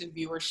 increase in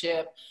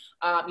viewership.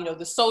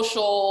 The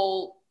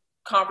social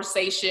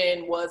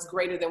conversation was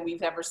greater than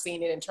we've ever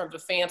seen it in terms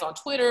of fans on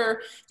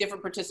Twitter,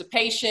 different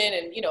participation,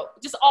 and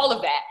just all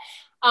of that.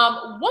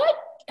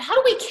 How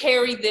do we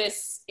carry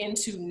this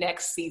into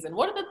next season?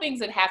 What are the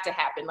things that have to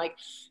happen? Like,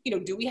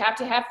 do we have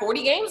to have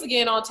 40 games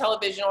again on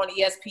television on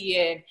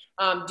ESPN?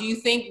 Do you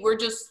think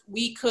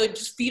we could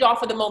just feed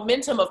off of the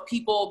momentum of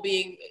people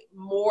being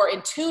more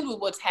in tune with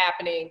what's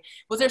happening?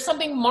 Was there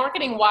something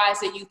marketing wise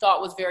that you thought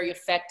was very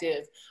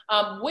effective?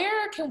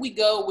 Where can we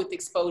go with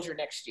exposure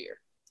next year?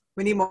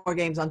 We need more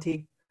games on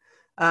TV.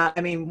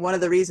 I mean, one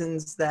of the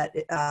reasons that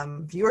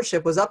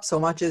viewership was up so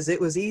much is it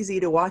was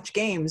easy to watch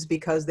games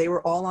because they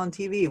were all on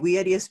TV. We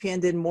at ESPN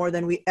did more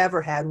than we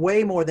ever had,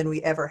 way more than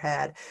we ever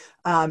had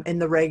in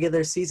the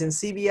regular season.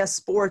 CBS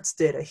Sports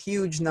did a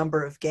huge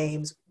number of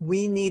games.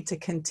 We need to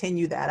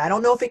continue that. I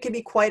don't know if it can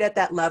be quite at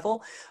that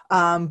level,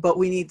 but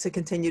we need to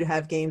continue to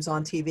have games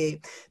on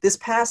TV. This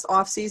past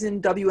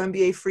offseason,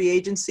 WNBA free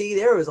agency,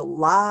 there was a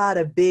lot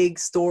of big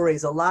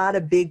stories, a lot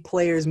of big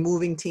players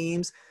moving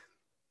teams.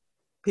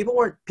 People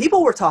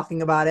were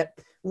talking about it.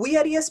 We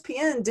at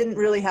ESPN didn't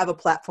really have a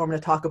platform to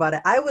talk about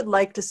it. I would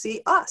like to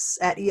see us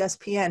at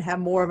ESPN have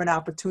more of an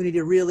opportunity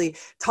to really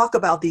talk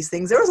about these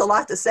things. There was a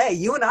lot to say.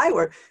 You and I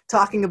were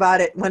talking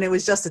about it when it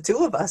was just the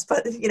two of us,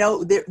 but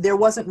there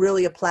wasn't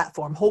really a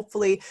platform.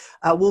 Hopefully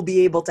we'll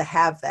be able to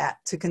have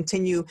that to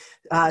continue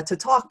to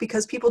talk,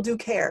 because people do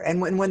care. And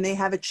when they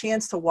have a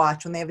chance to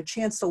watch, when they have a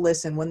chance to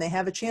listen, when they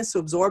have a chance to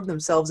absorb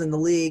themselves in the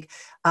league,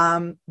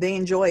 they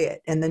enjoy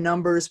it. And the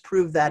numbers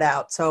prove that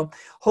out. So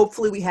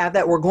hopefully we have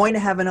that. We're going to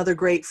have another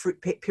great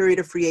period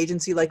of free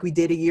agency like we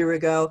did a year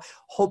ago.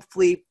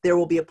 Hopefully there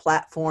will be a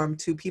platform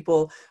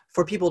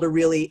for people to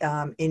really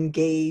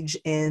engage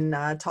in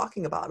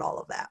talking about all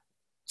of that.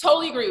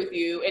 Totally agree with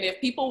you. And if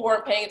people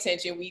weren't paying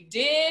attention, we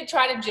did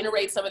try to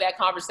generate some of that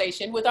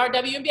conversation with our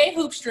WNBA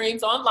hoop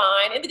streams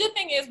online. And the good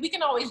thing is we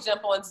can always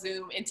jump on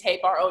Zoom and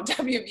tape our own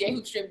WNBA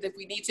hoop streams if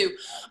we need to.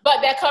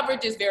 But that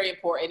coverage is very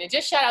important. And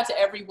just shout out to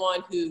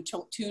everyone who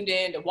tuned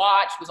in to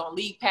watch, was on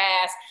League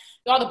Pass,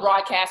 all the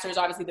broadcasters,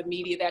 obviously the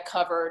media that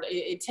covered.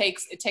 It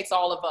takes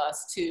all of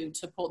us to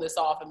pull this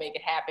off and make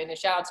it happen. And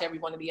shout out to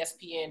everyone at the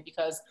ESPN,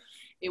 because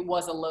it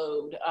was a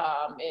load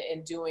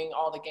in doing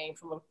all the game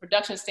from a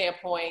production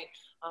standpoint.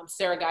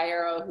 Sarah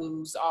Guerrero,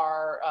 who's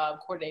our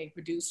coordinating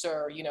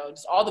producer,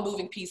 just all the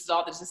moving pieces,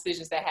 all the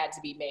decisions that had to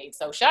be made.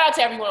 So shout out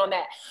to everyone on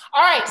that.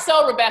 All right,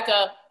 so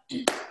Rebecca,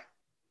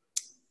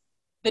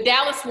 the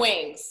Dallas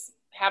Wings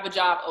have a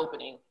job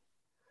opening.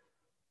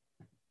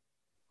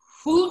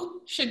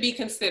 Who should be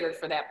considered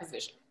for that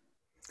position?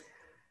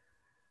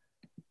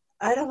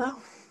 I don't know.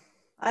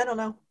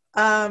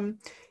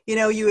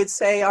 You would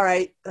say, all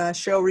right,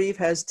 Cheryl Reeve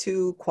has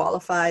 2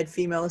 qualified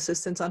female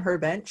assistants on her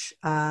bench.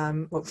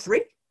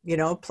 3.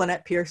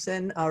 Planette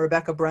Pearson,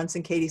 Rebecca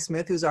Brunson, Katie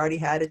Smith, who's already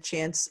had a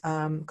chance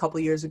a couple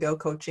of years ago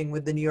coaching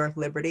with the New York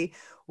Liberty.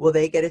 Will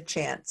they get a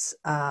chance?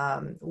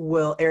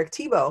 Will Eric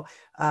Thibault,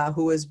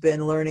 who has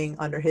been learning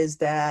under his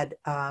dad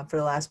for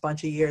the last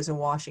bunch of years in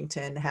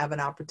Washington, have an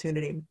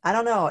opportunity? I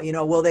don't know.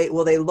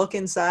 Will they look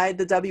inside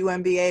the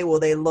WNBA? Will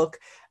they look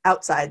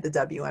outside the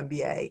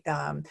WNBA?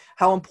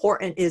 How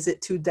important is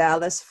it to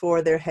Dallas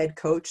for their head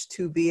coach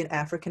to be an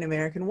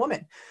African-American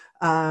woman?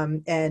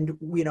 Then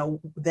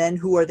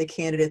who are the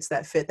candidates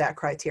that fit that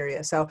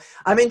criteria? So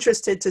I'm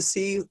interested to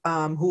see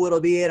who it'll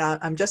be, and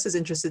I'm just as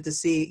interested to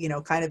see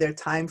kind of their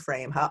time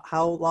frame.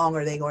 How long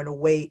are they going to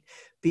wait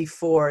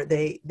before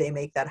they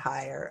make that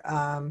hire?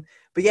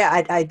 But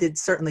yeah, I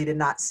certainly did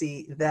not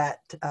see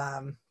that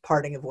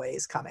parting of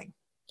ways coming.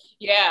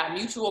 Yeah,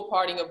 mutual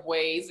parting of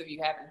ways. If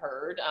you haven't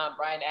heard,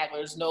 Brian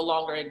Agler is no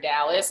longer in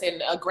Dallas,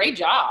 and a great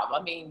job.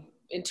 I mean,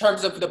 in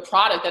terms of the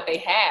product that they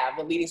have,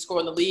 the leading scorer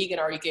in the league, and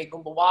Arike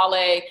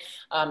Gumbawale.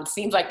 It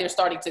seems like they're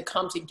starting to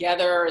come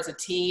together as a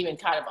team and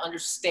kind of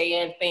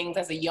understand things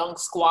as a young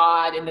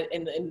squad in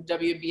the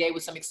WNBA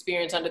with some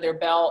experience under their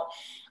belt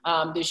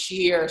this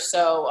year.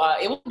 So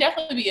it will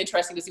definitely be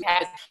interesting to see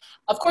how.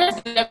 Of course,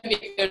 the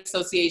WNBA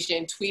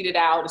Association tweeted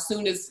out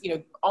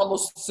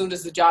almost as soon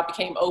as the job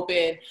became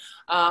open,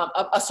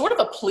 a sort of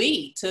a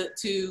plea to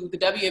the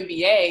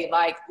WNBA,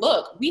 like,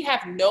 look, we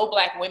have no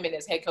Black women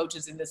as head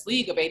coaches in this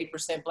league of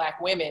 80% Black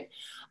women.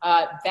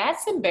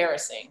 That's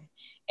embarrassing.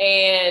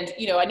 And,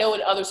 I know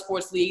in other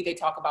sports league, they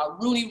talk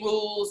about Rooney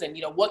rules and,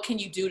 what can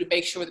you do to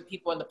make sure that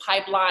people are in the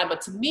pipeline.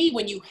 But to me,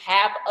 when you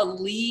have a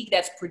league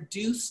that's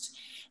produced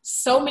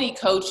so many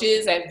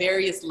coaches at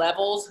various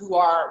levels who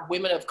are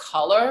women of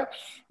color,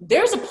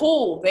 there's a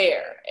pool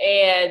there.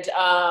 And,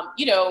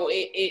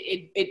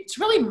 it's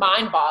really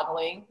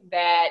mind-boggling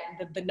that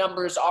the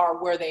numbers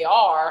are where they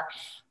are,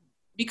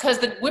 because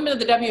the women of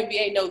the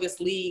WNBA know this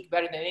league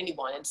better than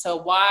anyone. And so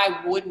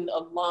why wouldn't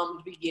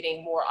alums be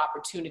getting more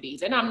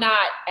opportunities? And I'm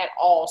not at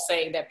all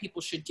saying that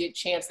people should get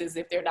chances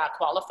if they're not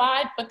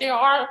qualified, but there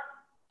are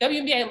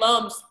WNBA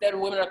alums that are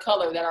women of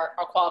color that are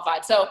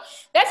qualified. So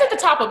that's at the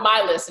top of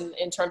my list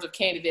in terms of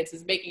candidates,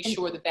 is making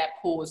sure that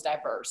pool is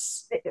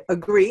diverse.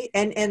 Agree.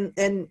 And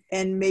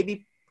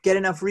maybe get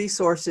enough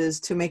resources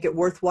to make it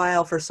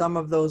worthwhile for some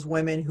of those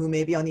women who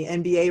may be on the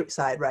NBA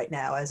side right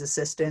now as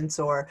assistants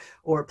or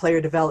player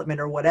development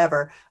or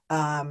whatever,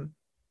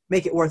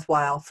 make it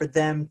worthwhile for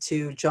them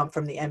to jump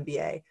from the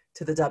NBA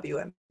to the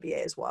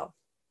WNBA as well.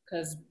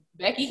 Because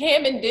Becky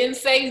Hammond didn't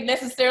say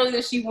necessarily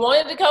that she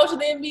wanted to coach the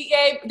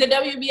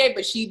WNBA,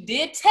 but she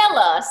did tell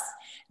us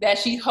that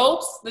she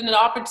hopes that an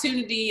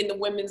opportunity in the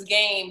women's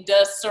game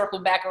does circle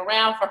back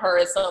around for her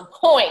at some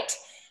point.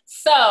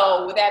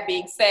 So with that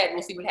being said,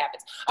 we'll see what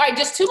happens. All right,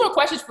 just 2 more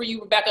questions for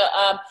you, Rebecca.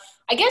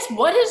 I guess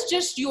what is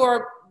just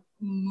your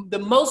the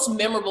most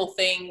memorable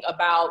thing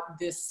about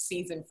this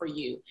season for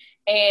you?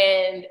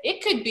 And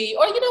it could be,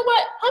 or you know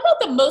what, how about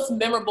the most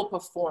memorable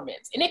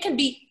performance? And it can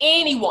be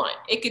anyone.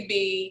 It could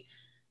be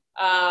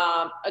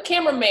a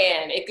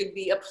cameraman. It could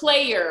be a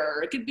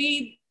player. It could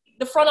be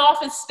the front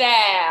office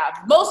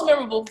staff. Most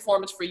memorable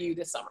performance for you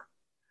this summer?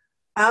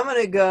 I'm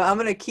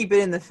going to keep it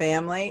in the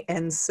family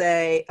and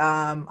say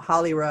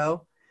Holly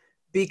Rowe,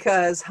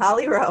 because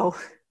Holly Rowe,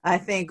 I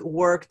think,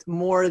 worked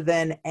more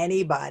than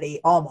anybody,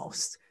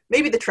 almost.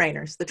 Maybe the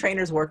trainers. The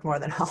trainers worked more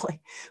than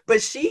Holly.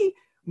 But she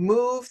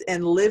moved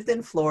and lived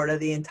in Florida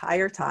the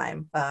entire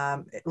time,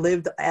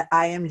 lived at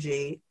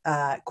IMG,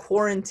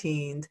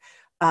 quarantined,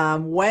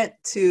 went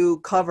to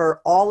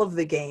cover all of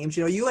the games.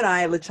 You know, you and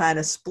I,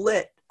 LaChina,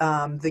 split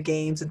the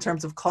games in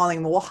terms of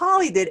calling them. Well,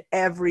 Holly did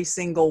every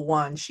single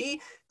one.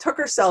 She took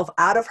herself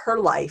out of her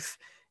life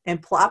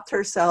and plopped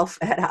herself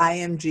at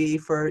IMG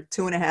for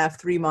 2.5,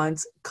 3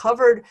 months,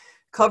 covered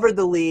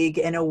the league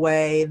in a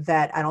way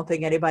that I don't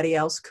think anybody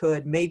else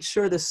could, made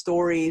sure the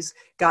stories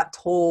got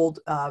told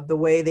the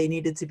way they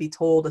needed to be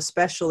told,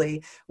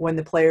 especially when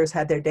the players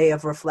had their day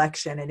of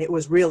reflection. And it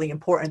was really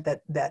important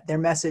that their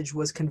message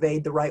was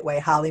conveyed the right way.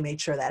 Holly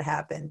made sure that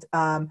happened.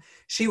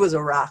 She was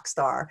a rock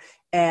star.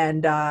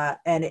 And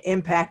it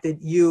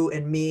impacted you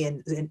and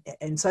me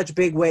in such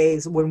big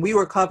ways when we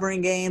were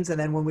covering games, and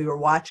then when we were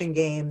watching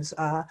games.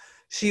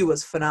 She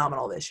was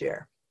phenomenal this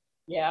year.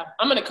 Yeah,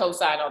 I'm going to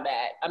co-sign on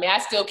that. I mean, I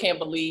still can't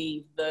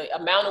believe the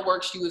amount of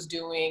work she was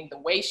doing, the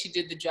way she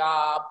did the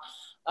job.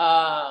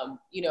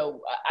 You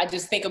know, I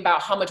just think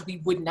about how much we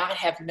would not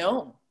have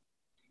known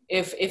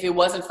if it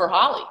wasn't for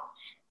Holly.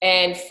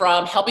 And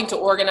from helping to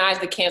organize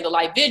the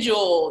candlelight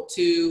vigil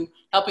to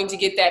helping to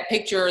get that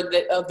picture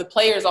of the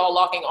players all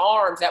locking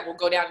arms that will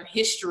go down in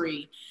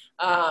history,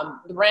 the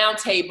round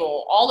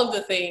table, all of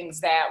the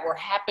things that were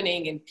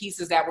happening and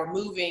pieces that were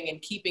moving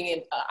and keeping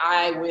an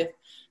eye with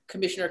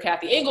Commissioner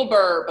Cathy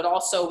Englebert, but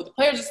also with the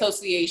Players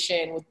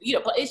Association. With, you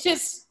know, it's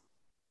just,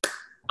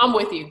 I'm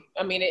with you.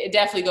 I mean, it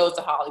definitely goes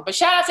to Holly. But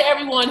shout out to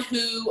everyone who,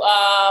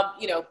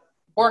 you know,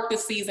 worked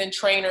this season,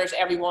 trainers,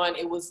 everyone.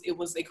 It was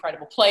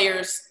incredible.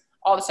 Players,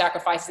 all the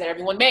sacrifices that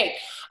everyone made.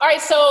 All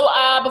right, so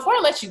before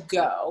I let you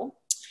go,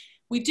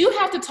 we do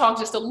have to talk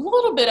just a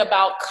little bit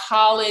about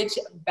college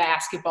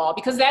basketball,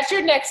 because that's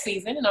your next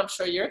season, and I'm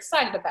sure you're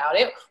excited about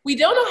it. We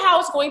don't know how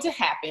it's going to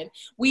happen.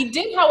 We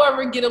did,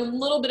 however, get a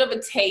little bit of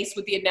a taste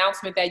with the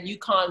announcement that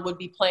UConn would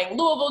be playing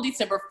Louisville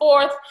December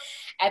 4th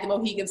at the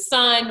Mohegan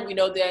Sun. We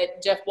know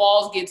that Jeff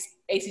Walz gets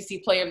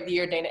ACC Player of the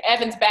Year, Dana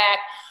Evans back.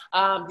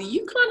 The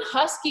UConn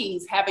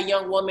Huskies have a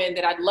young woman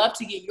that I'd love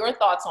to get your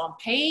thoughts on,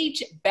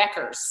 Paige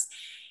Beckers.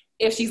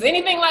 If she's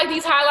anything like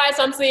these highlights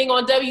I'm seeing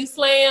on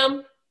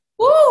WSlam,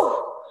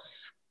 woo!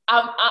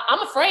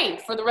 I'm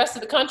afraid for the rest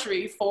of the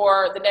country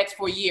for the next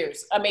 4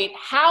 years. I mean,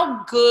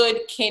 how good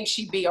can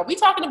she be? Are we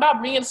talking about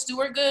Breanna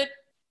Stewart good?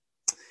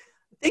 I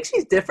think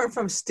she's different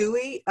from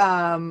Stewie.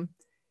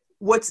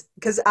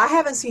 Because I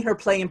haven't seen her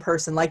play in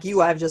person like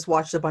you. I've just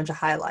watched a bunch of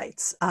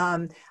highlights.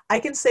 I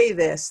can say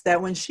this, that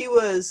when she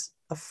was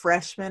a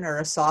freshman or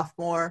a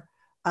sophomore,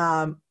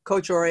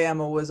 Coach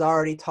Auriemma was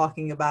already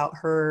talking about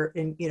her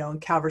in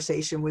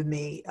conversation with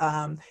me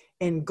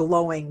in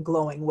glowing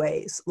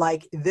ways.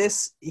 Like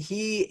this,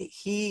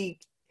 he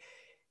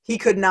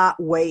could not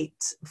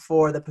wait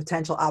for the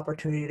potential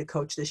opportunity to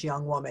coach this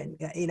young woman.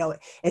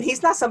 And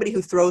he's not somebody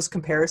who throws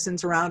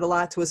comparisons around a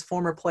lot to his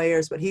former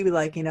players, but he'd be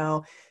like,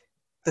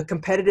 the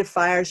competitive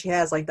fire she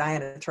has, like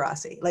Diana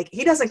Taurasi. Like,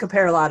 he doesn't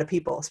compare a lot of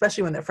people,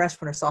 especially when they're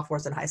freshmen or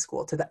sophomores in high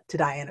school, to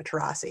Diana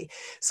Taurasi.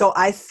 So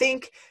I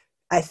think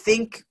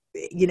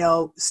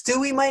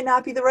Stewie might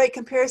not be the right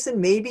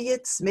comparison. Maybe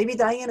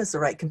Diana's the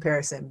right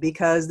comparison,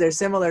 because they're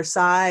similar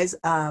size.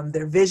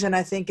 Their vision,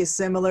 I think, is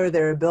similar.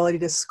 Their ability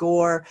to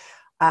score.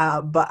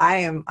 But I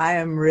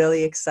am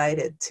really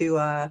excited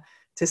to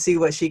see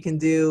what she can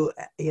do,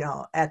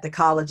 at the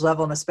college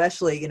level. And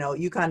especially,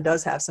 UConn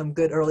does have some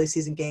good early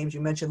season games.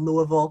 You mentioned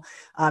Louisville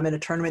in a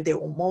tournament. They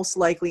will most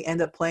likely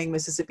end up playing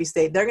Mississippi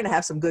State. They're going to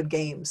have some good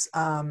games.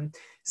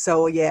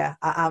 So yeah,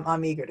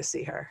 I'm eager to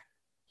see her.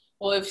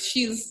 Well, if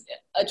she's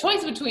a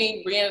choice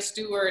between Breanna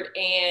Stewart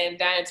and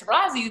Diana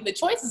Taurasi, the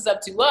choice is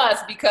up to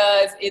us,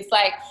 because it's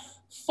like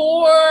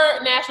 4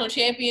 national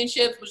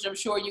championships, which I'm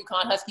sure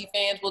UConn Husky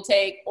fans will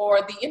take,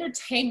 or the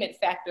entertainment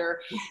factor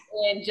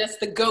and just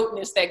the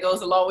goatness that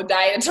goes along with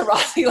Diana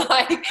Taurasi.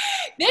 Like,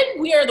 then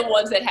we are the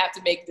ones that have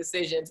to make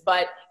decisions.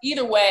 But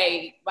either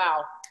way,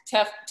 wow,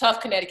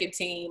 tough Connecticut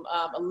team.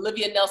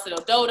 Olivia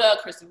Nelson-Ododa,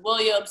 Kristen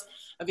Williams,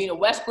 Avina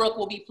Westbrook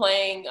will be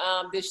playing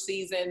this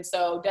season.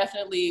 So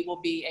definitely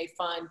will be a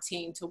fun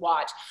team to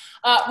watch.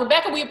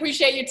 Rebecca, we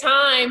appreciate your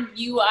time.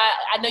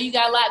 I know you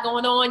got a lot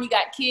going on. You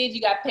got kids,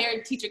 you got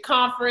parent-teacher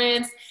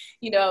conference.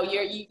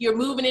 You're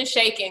moving and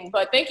shaking.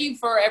 But thank you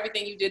for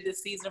everything you did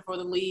this season for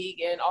the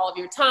league and all of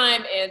your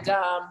time. And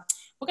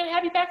we're going to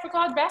have you back for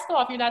college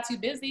basketball if you're not too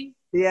busy.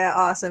 Yeah,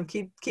 awesome.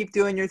 Keep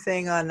doing your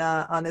thing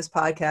on this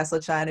podcast,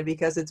 LaChina,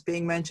 because it's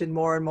being mentioned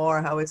more and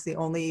more how it's the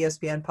only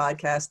ESPN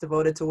podcast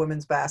devoted to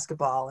women's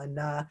basketball, and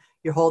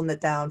you're holding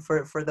it down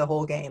for the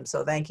whole game.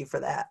 So thank you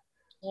for that.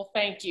 Well,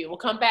 thank you. We'll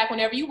come back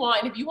whenever you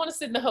want. And if you want to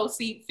sit in the host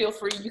seat, feel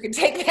free. You can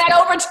take that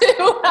over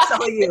too. That's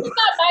all you. This is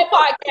not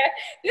my podcast.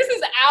 This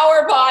is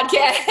our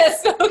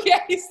podcast.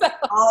 Okay, so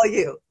all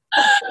you.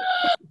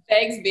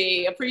 Thanks,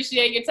 B.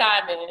 Appreciate your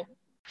time, man.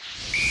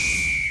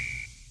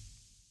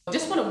 I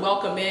just want to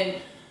welcome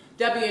in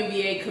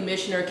WNBA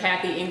Commissioner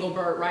Cathy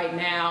Englebert right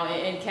now.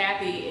 And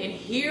Cathy, in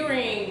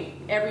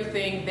hearing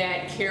everything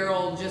that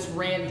Carol just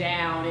ran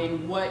down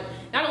and what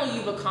not only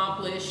you've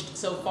accomplished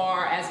so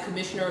far as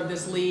commissioner of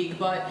this league,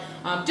 but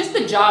just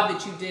the job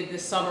that you did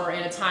this summer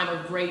in a time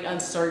of great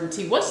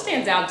uncertainty, what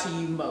stands out to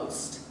you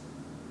most?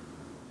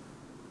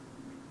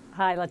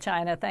 Hi,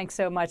 LaChina. Thanks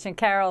so much. And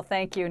Carol,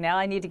 thank you. Now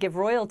I need to give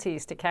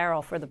royalties to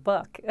Carol for the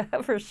book,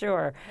 for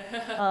sure.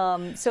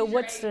 So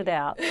what stood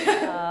out?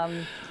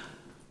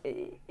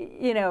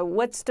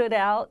 What stood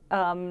out,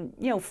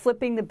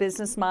 flipping the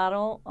business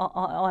model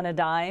on a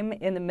dime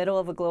in the middle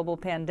of a global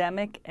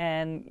pandemic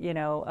and,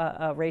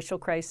 a racial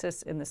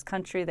crisis in this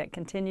country that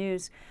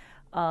continues.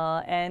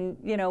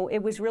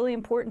 It was really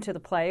important to the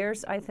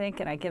players, I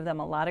think, and I give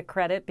them a lot of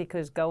credit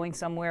because going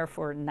somewhere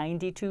for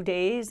 92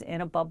 days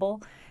in a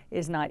bubble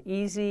is not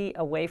easy,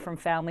 away from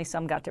family.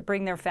 Some got to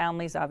bring their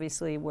families.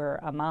 Obviously, we're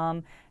a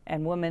mom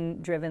and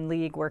woman-driven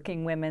league,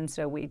 working women,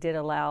 so we did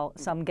allow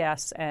some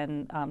guests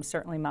and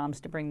certainly moms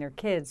to bring their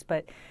kids.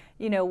 But,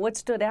 what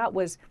stood out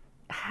was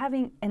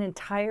having an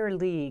entire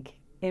league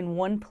in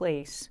one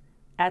place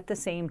at the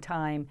same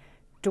time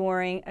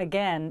during,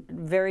 again,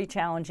 very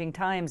challenging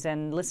times,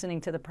 and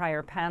listening to the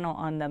prior panel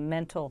on the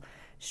mental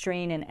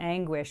strain and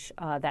anguish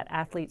that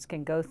athletes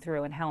can go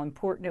through and how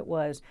important it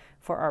was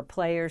for our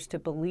players to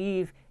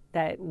believe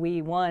that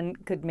we, one,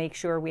 could make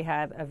sure we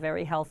have a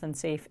very health and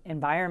safe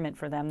environment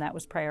for them. That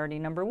was priority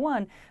number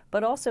one,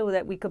 but also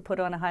that we could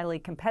put on a highly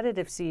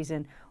competitive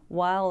season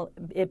while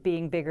it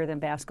being bigger than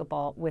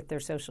basketball with their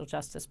social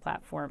justice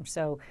platform.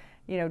 So,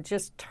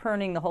 just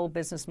turning the whole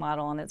business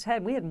model on its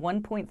head. We had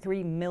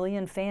 1.3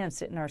 million fans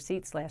sit in our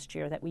seats last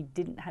year that we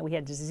didn't have. We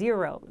had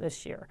 0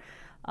 this year.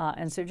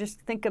 And so just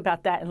think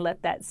about that and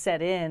let that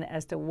set in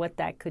as to what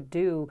that could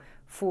do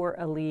for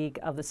a league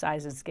of the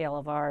size and scale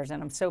of ours.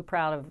 And I'm so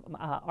proud of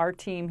our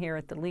team here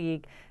at the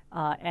league,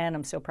 and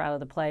I'm so proud of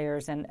the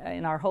players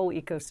and our whole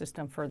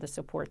ecosystem for the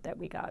support that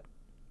we got.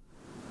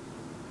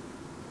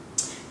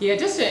 Yeah,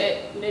 just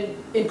an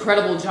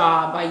incredible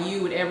job by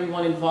you and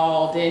everyone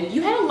involved. And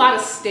you had a lot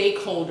of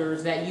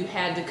stakeholders that you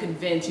had to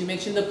convince. You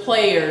mentioned the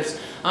players.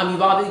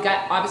 You've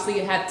obviously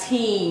had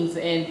teams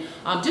and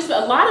just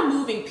a lot of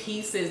moving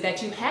pieces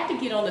that you had to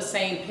get on the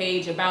same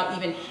page about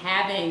even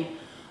having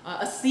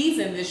a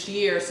season this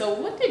year. So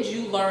what did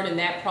you learn in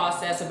that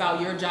process about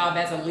your job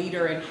as a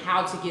leader and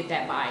how to get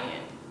that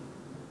buy-in?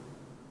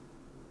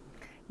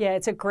 Yeah,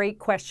 it's a great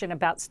question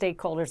about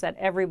stakeholders that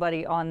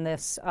everybody on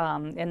this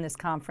in this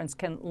conference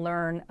can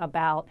learn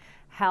about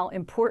how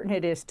important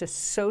it is to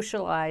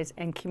socialize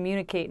and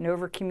communicate and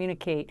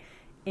over-communicate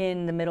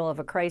in the middle of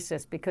a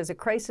crisis, because a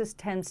crisis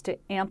tends to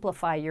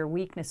amplify your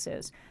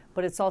weaknesses,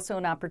 but it's also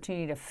an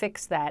opportunity to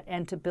fix that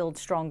and to build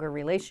stronger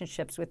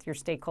relationships with your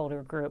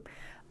stakeholder group.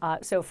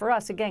 So for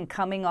us, again,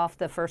 coming off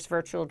the first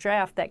virtual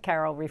draft that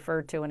Carol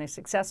referred to and a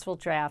successful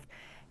draft,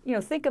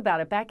 think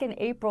about it. Back in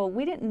April,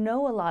 we didn't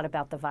know a lot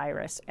about the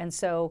virus. And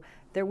so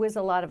there was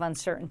a lot of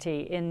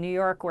uncertainty. In New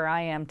York, where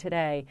I am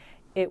today,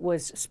 it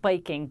was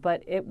spiking,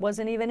 but it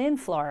wasn't even in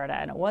Florida,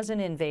 and it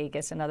wasn't in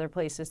Vegas and other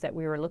places that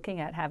we were looking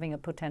at having a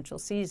potential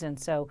season.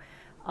 So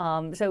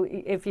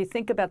if you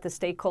think about the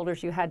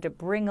stakeholders you had to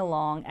bring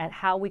along at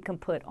how we can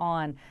put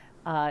on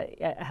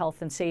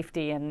health and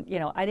safety. And,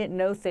 I didn't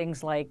know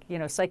things like,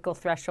 cycle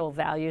threshold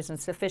values and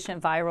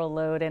sufficient viral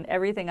load and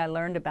everything I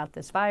learned about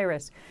this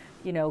virus,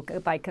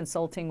 by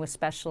consulting with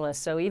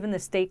specialists. So even the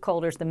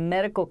stakeholders, the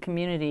medical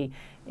community,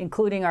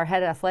 including our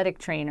head athletic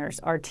trainers,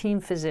 our team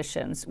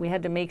physicians, we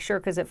had to make sure,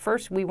 because at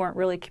first we weren't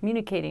really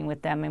communicating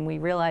with them, and we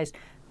realized,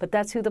 but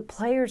that's who the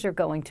players are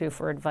going to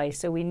for advice.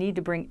 So we need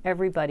to bring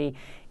everybody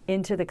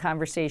into the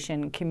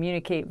conversation,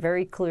 communicate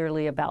very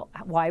clearly about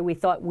why we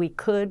thought we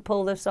could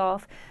pull this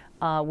off,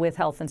 with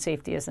health and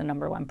safety as the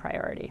 #1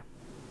 priority.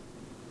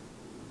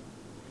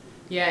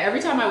 Yeah, every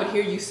time I would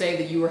hear you say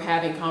that you were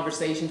having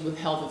conversations with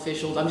health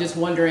officials, I'm just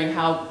wondering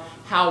how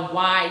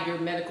wide your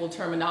medical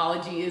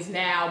terminology is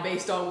now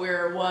based on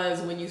where it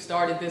was when you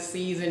started this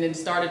season and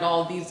started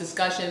all of these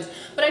discussions.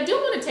 But I do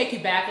want to take you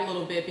back a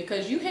little bit,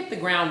 because you hit the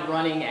ground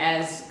running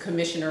as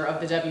commissioner of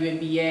the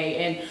WNBA.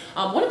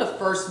 And one of the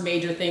first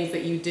major things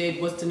that you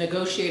did was to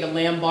negotiate a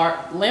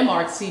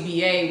landmark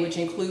CBA, which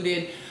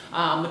included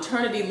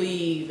maternity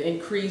leave,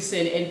 increase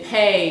in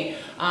pay,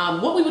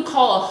 what we would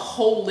call a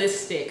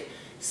holistic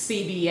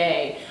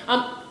CBA.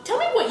 Tell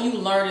me what you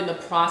learned in the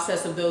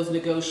process of those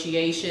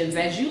negotiations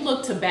as you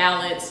look to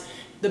balance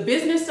the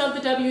business of the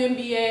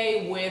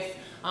WNBA with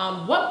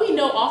what we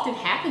know often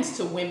happens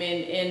to women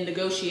in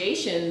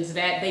negotiations,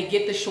 that they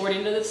get the short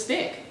end of the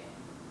stick.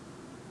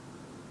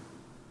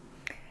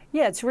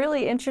 Yeah, it's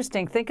really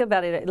interesting. Think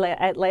about it.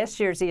 At last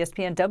year's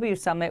espnW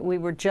Summit, we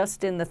were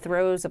just in the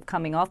throes of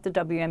coming off the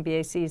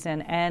WNBA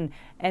season and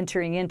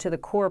entering into the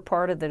core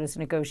part of those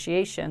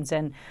negotiations.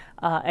 And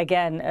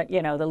again,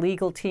 the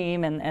legal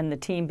team and the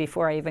team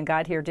before I even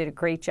got here did a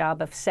great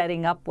job of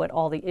setting up what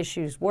all the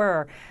issues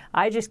were.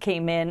 I just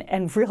came in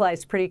and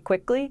realized pretty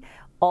quickly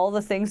all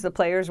the things the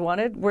players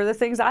wanted were the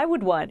things I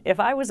would want if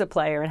I was a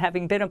player. And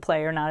having been a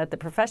player, not at the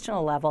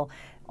professional level,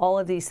 all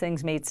of these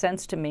things made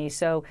sense to me.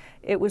 So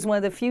it was one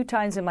of the few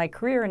times in my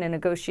career in a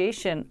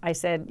negotiation I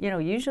said,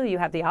 usually you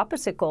have the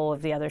opposite goal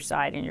of the other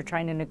side and you're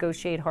trying to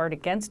negotiate hard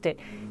against it.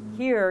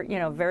 Here,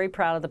 very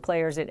proud of the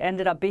players. It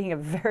ended up being a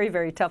very,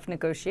 very tough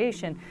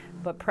negotiation,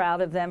 but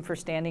proud of them for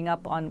standing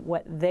up on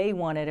what they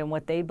wanted and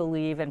what they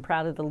believe, and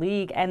proud of the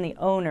league and the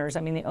owners.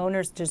 I mean, the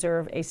owners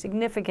deserve a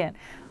significant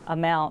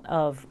amount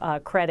of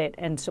credit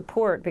and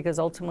support, because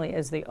ultimately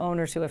as the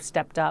owners who have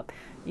stepped up,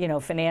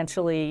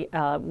 financially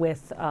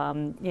with,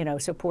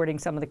 supporting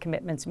some of the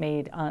commitments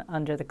made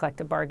under the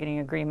collective bargaining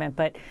agreement.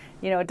 But,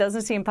 it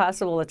doesn't seem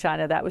possible,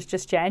 LaChina. That was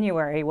just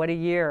January. What a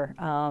year.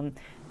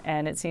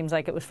 And it seems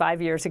like it was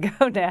 5 years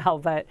ago now,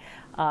 but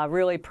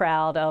really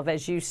proud of,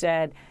 as you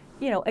said,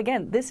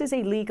 again, this is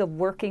a league of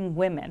working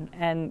women.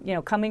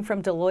 And, coming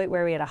from Deloitte,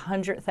 where we had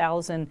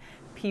 100,000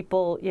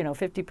 people,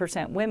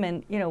 50%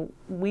 women,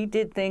 we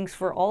did things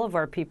for all of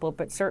our people,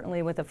 but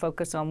certainly with a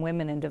focus on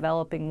women and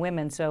developing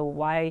women. So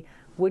why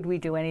would we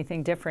do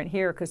anything different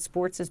here? Because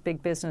sports is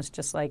big business,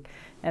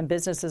 and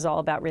business is all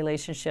about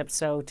relationships.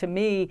 So to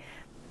me,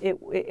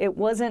 it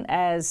wasn't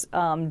as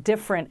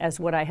different as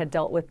what I had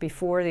dealt with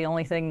before. The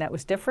only thing that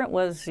was different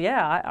was,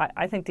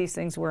 I think these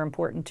things were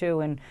important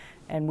too, and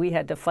we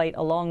had to fight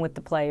along with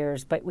the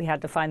players, but we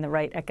had to find the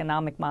right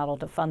economic model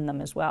to fund them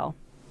as well.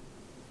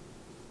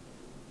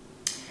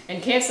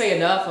 And can't say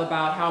enough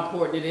about how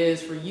important it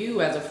is for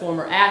you as a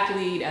former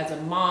athlete, as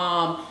a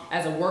mom,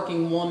 as a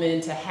working woman,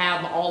 to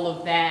have all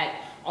of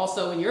that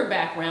also in your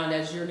background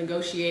as you're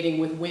negotiating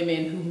with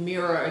women who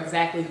mirror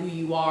exactly who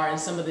you are and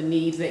some of the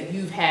needs that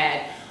you've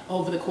had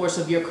over the course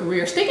of your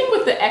career. Sticking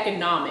with the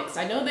economics,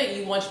 I know that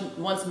you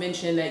once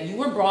mentioned that you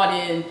were brought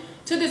in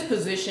to this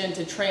position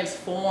to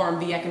transform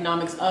the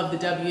economics of the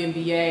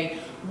WNBA.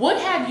 What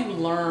have you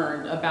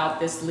learned about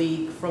this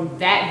league from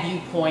that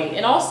viewpoint,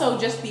 and also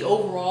just the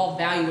overall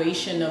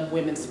valuation of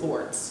women's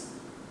sports?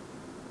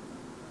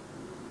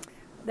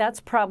 That's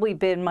probably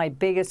been my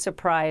biggest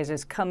surprise,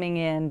 is coming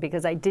in,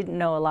 because I didn't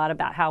know a lot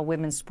about how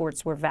women's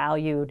sports were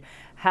valued,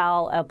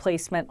 how a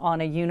placement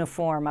on a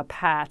uniform, a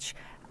patch,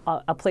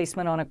 a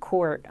placement on a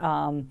court,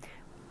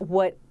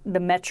 what the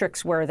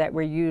metrics were that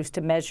were used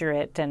to measure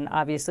it, and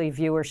obviously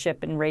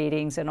viewership and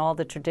ratings and all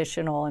the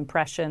traditional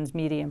impressions,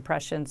 media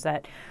impressions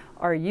that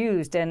are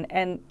used.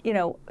 And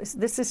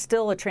this is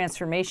still a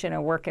transformation,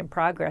 a work in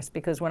progress,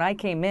 because when I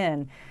came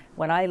in,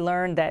 when I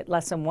learned that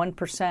less than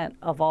 1%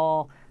 of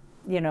all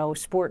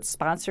sports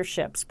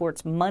sponsorship,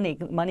 sports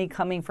money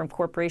coming from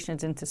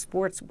corporations into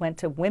sports went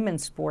to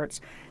women's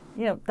sports,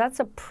 that's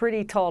a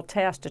pretty tall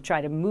task to try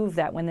to move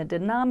that when the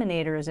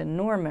denominator is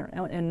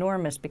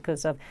enormous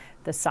because of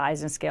the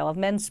size and scale of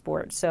men's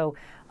sports. So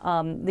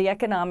the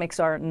economics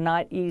are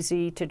not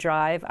easy to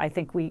drive. I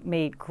think we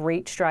made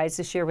great strides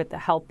this year with the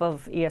help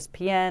of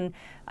ESPN.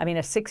 I mean,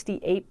 a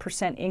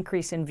 68%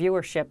 increase in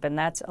viewership, and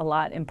that's a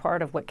lot in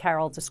part of what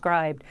Carol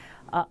described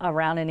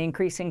around an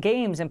increase in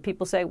games. And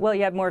people say, well,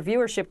 you have more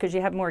viewership because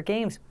you have more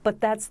games.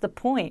 But that's the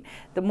point.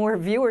 The more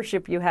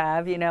viewership you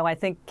have, I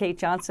think Kate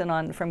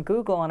Johnson from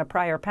Google on a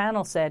prior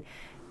panel said,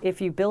 if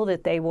you build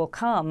it, they will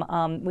come.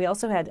 We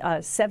also had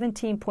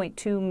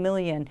 17.2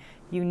 million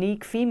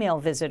unique female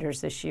visitors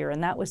this year,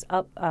 and that was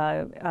up,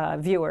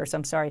 viewers,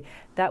 I'm sorry,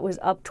 that was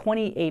up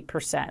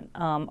 28%.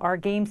 Our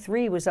Game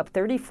 3 was up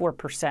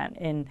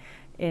 34%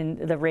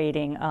 in the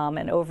rating,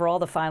 and overall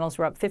the finals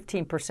were up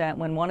 15%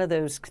 when one of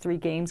those 3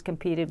 games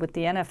competed with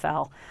the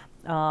NFL.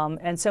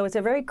 And so it's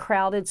a very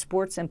crowded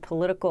sports and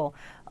political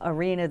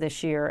arena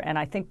this year, and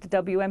I think the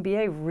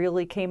WNBA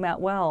really came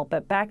out well.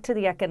 But back to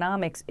the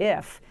economics,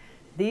 if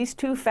these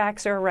two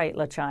facts are right,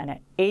 LaChina,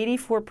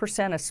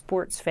 84% of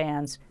sports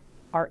fans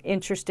are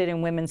interested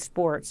in women's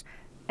sports,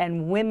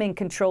 and women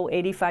control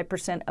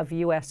 85% of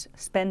U.S.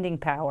 spending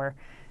power,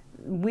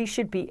 we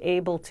should be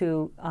able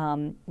to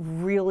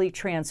really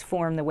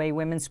transform the way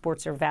women's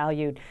sports are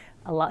valued.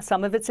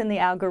 Some of it's in the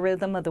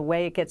algorithm of the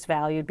way it gets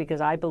valued, because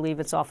I believe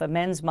it's off a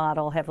men's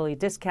model, heavily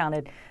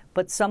discounted,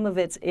 but some of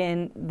it's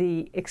in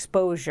the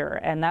exposure.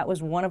 And that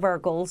was one of our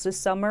goals this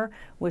summer,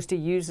 was to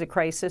use the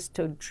crisis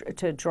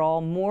to draw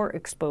more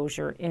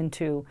exposure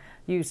into,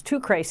 use 2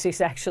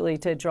 crises actually,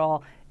 to draw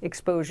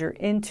exposure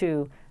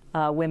into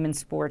women's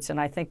sports.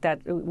 And I think that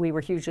we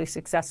were hugely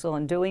successful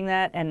in doing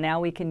that. And now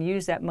we can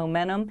use that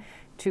momentum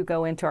to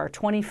go into our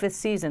 25th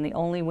season, the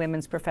only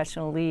women's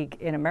professional league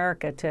in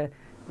America, to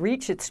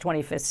reach its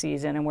 25th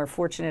season, and we're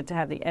fortunate to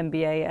have the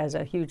NBA as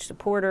a huge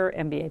supporter,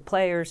 NBA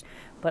players,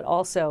 but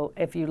also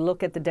if you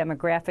look at the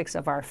demographics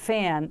of our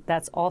fan,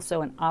 that's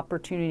also an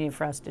opportunity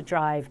for us to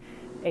drive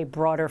a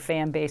broader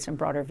fan base and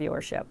broader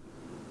viewership.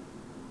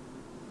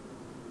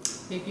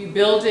 If you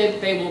build it,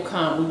 they will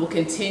come. We will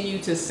continue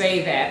to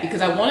say that,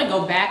 because I want to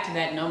go back to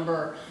that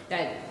number,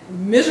 that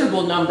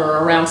miserable number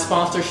around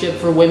sponsorship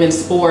for women's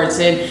sports.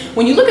 And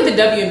when you look at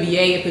the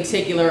WNBA in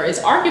particular, it's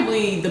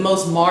arguably the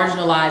most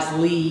marginalized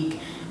league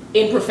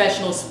in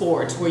professional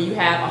sports, where you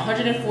have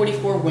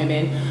 144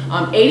 women,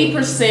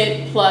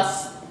 80%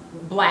 plus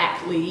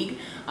Black league.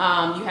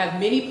 You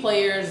have many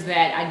players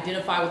that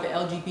identify with the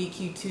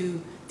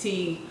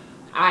LGBTQ2T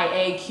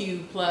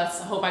IAQ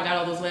plus, I hope I got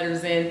all those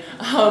letters in,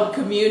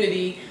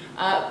 community.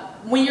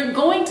 When you're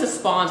going to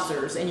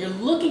sponsors and you're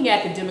looking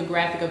at the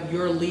demographic of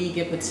your league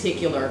in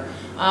particular,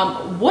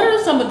 what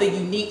are some of the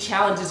unique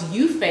challenges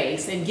you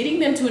face in getting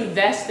them to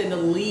invest in the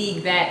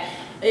league that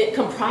it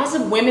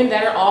comprises of women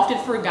that are often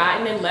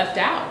forgotten and left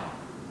out?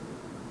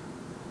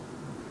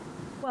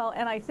 Well,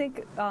 and I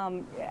think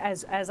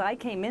as I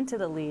came into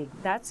the league,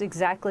 that's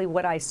exactly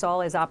what I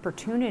saw as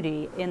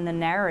opportunity in the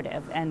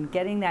narrative, and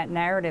getting that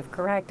narrative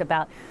correct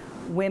about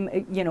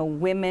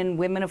women,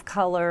 women of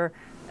color,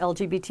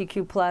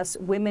 LGBTQ plus,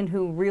 women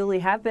who really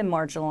have been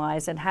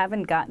marginalized and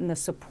haven't gotten the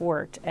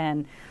support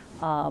and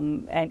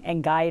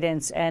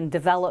guidance and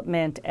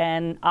development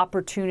and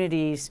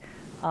opportunities.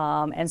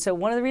 And so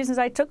one of the reasons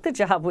I took the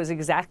job was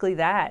exactly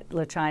that,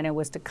 LaChina,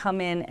 was to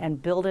come in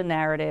and build a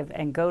narrative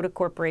and go to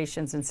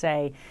corporations and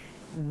say,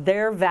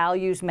 their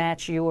values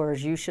match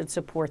yours, you should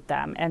support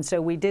them. And so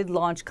we did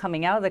launch,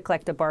 coming out of the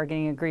collective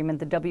bargaining agreement,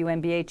 the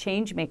WNBA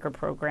Changemaker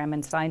program,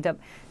 and signed up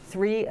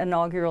 3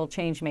 inaugural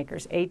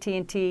changemakers,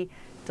 AT&T,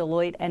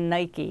 Deloitte, and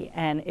Nike.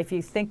 And if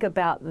you think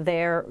about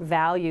their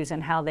values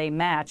and how they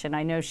match, and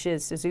I know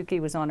Shiz Suzuki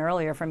was on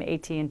earlier from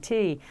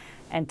AT&T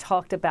and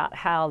talked about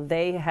how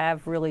they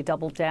have really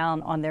doubled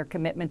down on their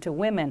commitment to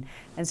women.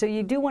 And so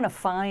you do want to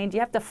find,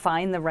 you have to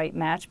find the right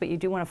match, but you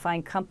do want to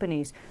find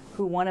companies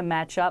who want to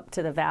match up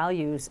to the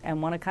values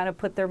and want to kind of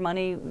put their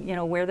money,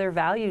 where their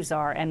values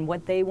are and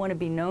what they want to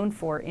be known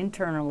for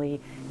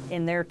internally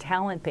in their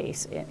talent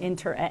base,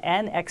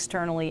 and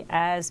externally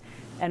as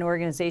an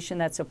organization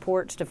that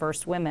supports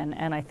diverse women.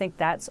 And I think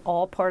that's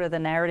all part of the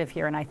narrative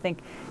here. And I think,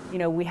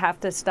 we have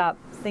to stop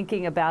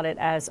thinking about it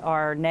as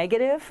our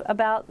negative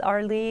about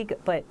our league,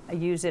 but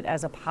use it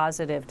as a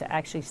positive to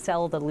actually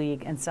sell the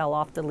league and sell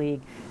off the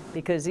league,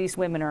 because these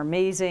women are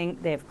amazing.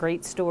 They have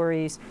great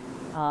stories.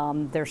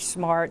 They're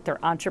smart. They're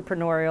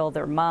entrepreneurial.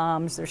 They're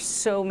moms. There's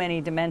so many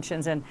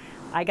dimensions. And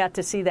I got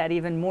to see that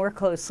even more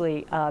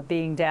closely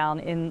being down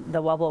in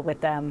the bubble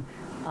with them.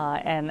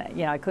 And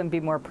I couldn't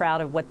be more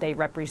proud of what they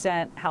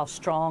represent, how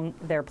strong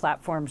their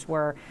platforms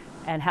were,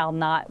 and how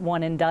not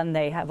one and done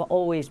they have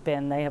always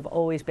been. They have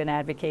always been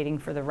advocating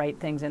for the right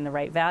things and the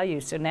right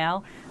values. So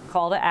now,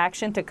 call to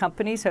action to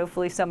companies,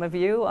 hopefully some of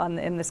you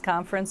in this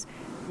conference,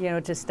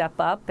 to step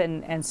up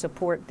and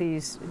support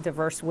these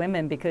diverse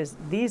women, because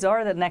these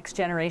are the next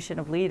generation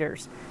of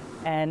leaders.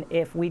 And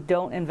if we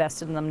don't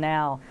invest in them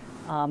now,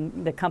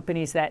 the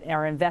companies that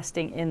are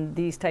investing in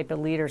these type of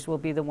leaders will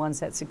be the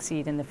ones that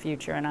succeed in the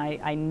future. And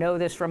I know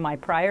this from my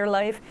prior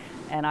life,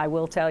 and I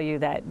will tell you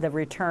that the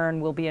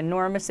return will be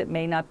enormous. It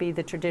may not be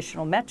the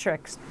traditional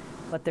metrics,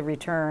 but the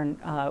return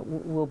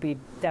will be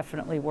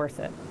definitely worth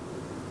it.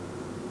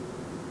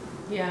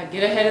 Yeah,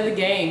 get ahead of the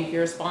game. If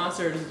you're a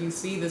sponsor, you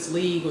see this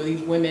league where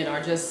these women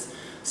are just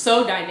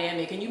so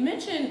dynamic. And you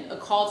mentioned a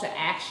call to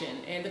action,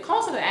 and the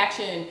call to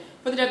action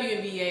for the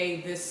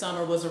WNBA this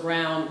summer was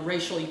around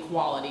racial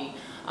equality,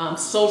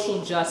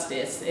 social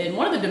justice. And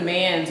one of the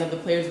demands of the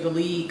players of the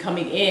league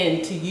coming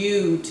in to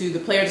you, to the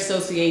Players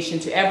Association,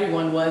 to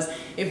everyone was,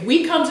 if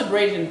we come to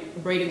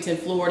Bradenton,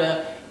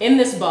 Florida in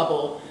this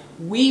bubble,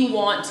 we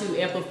want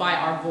to amplify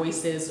our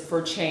voices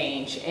for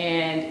change.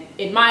 And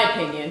in my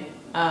opinion,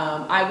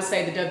 I would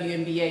say the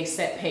WNBA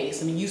set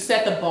pace. I mean, you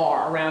set the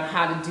bar around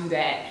how to do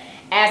that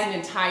as an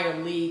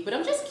entire league. But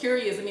I'm just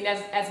curious,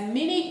 as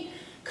many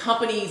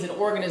companies and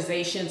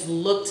organizations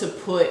look to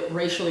put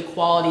racial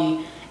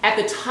equality at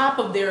the top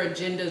of their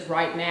agendas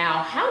right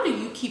now, how do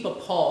you keep a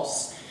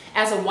pulse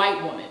as a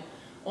white woman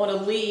on a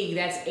league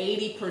that's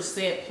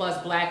 80%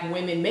 plus Black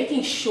women,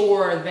 making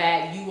sure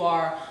that you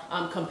are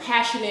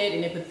compassionate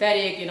and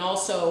empathetic, and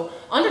also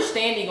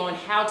understanding on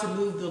how to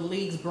move the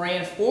league's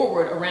brand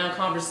forward around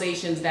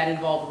conversations that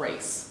involve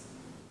race?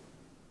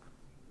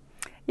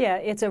 Yeah,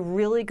 it's a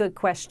really good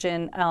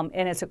question,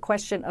 and it's a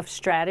question of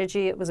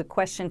strategy. It was a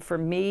question for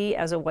me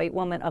as a white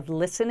woman of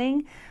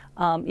listening.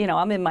 I'm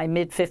in my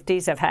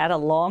mid-50s. I've had a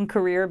long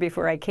career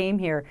before I came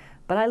here,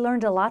 but I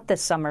learned a lot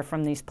this summer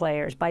from these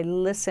players by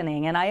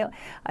listening. And I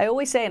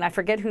always say, and I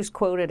forget whose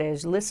quote it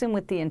is, listen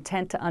with the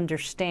intent to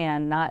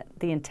understand, not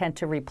the intent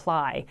to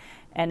reply.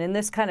 And in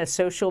this kind of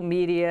social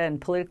media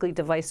and politically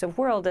divisive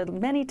world,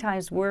 many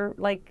times we're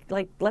like,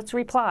 let's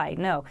reply.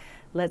 No,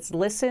 let's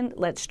listen,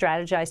 let's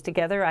strategize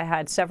together. I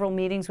had several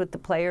meetings with the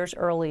players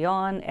early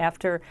on,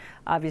 after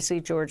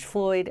obviously George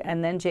Floyd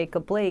and then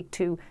Jacob Blake,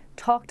 to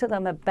talk to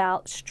them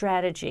about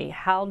strategy.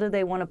 How do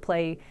they want to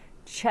play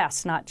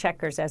chess, not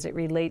checkers, as it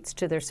relates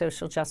to their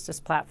social justice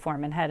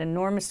platform, and had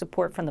enormous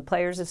support from the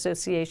Players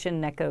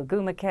Association, Nneka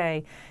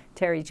Ogwumike,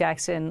 Terry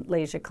Jackson,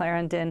 LaChina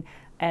Clarendon,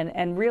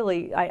 and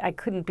really I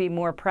couldn't be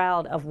more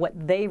proud of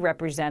what they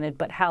represented,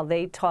 but how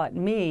they taught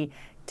me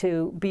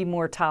to be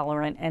more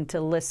tolerant and to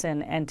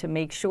listen and to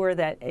make sure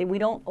that we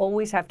don't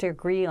always have to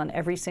agree on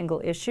every single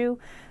issue,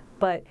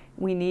 but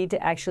we need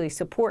to actually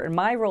support. And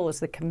my role as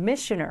the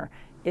commissioner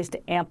is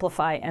to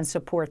amplify and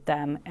support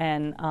them,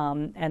 and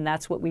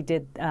that's what we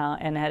did,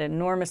 and had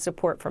enormous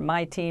support from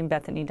my team,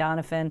 Bethany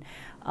Donovan,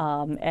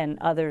 and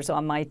others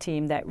on my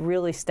team that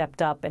really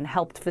stepped up and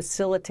helped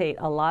facilitate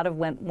a lot of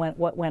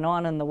what went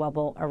on in the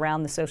bubble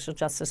around the social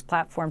justice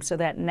platform, so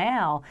that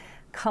now,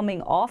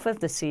 coming off of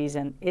the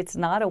season, it's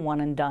not a one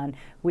and done.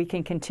 We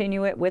can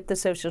continue it with the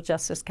Social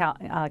Justice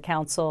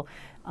Council.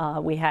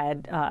 We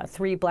had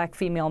 3 black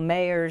female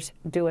mayors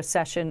do a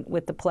session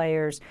with the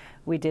players.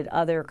 We did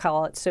other,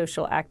 call it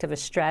social activist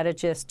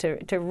strategists,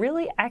 to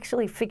really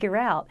actually figure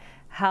out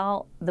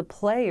how the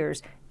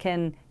players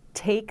can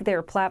take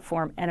their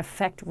platform and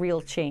affect real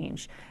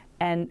change,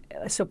 and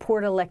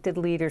support elected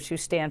leaders who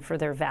stand for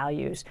their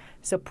values,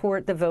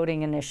 support the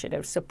voting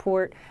initiative,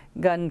 support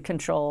gun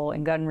control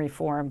and gun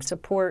reform,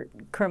 support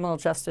criminal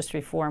justice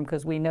reform,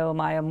 because we know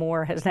Maya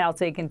Moore has now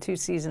taken 2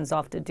 seasons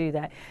off to do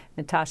that.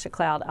 Natasha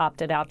Cloud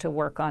opted out to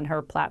work on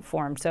her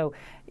platform. So,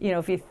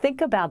 if you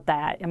think about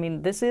that, I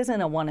mean, this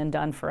isn't a one and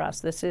done for us.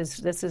 This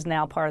is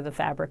now part of the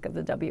fabric of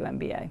the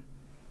WNBA.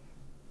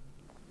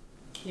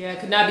 Yeah, I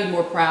could not be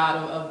more proud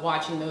of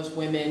watching those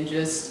women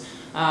just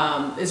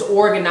as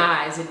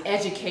organized and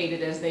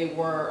educated as they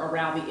were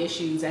around the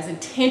issues, as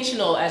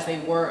intentional as they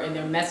were in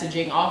their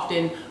messaging,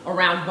 often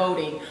around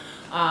voting.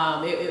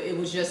 It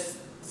was just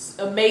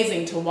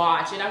amazing to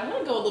watch. And I want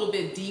to go a little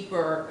bit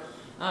deeper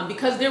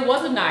because there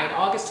was a night,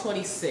 August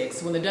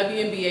 26th, when the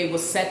WNBA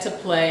was set to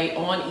play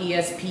on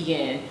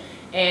ESPN.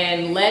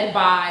 And led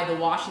by the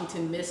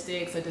Washington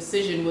Mystics, a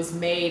decision was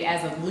made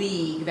as a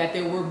league that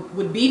there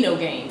would be no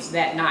games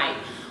that night.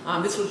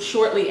 This was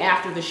shortly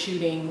after the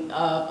shooting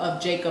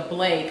of Jacob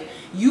Blake.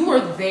 You were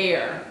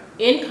there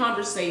in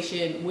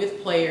conversation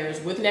with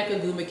players, with Nneka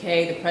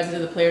Ogwumike, the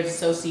president of the Players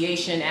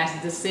Association, as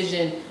the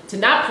decision to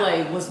not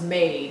play was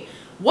made.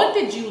 What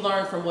did you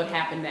learn from what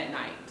happened that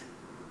night?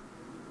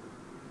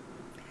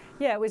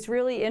 Yeah, it was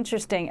really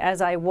interesting.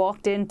 As I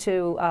walked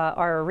into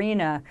our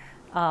arena,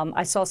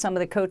 I saw some of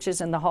the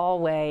coaches in the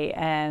hallway,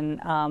 and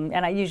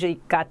I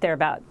usually got there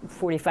about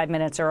 45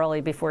 minutes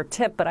early before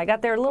tip, but I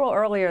got there a little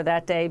earlier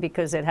that day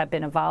because it had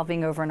been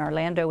evolving over in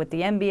Orlando with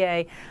the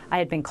NBA. I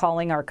had been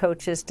calling our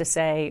coaches to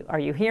say, are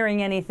you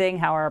hearing anything?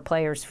 How are our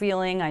players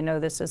feeling? I know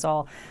this is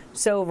all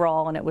so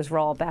raw, and it was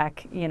raw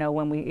back,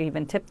 when we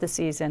even tipped the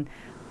season.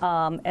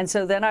 And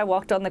so then I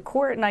walked on the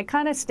court, and I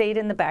kind of stayed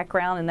in the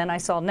background, and then I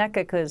saw Nneka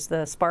because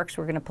the Sparks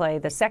were going to play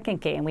the second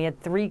game. We had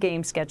 3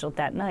 games scheduled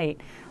that night,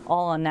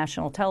 all on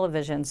national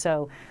television.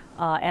 So,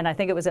 and I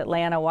think it was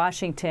Atlanta,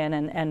 Washington,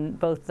 and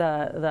both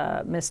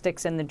the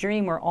Mystics and the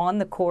Dream were on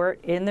the court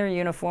in their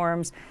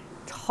uniforms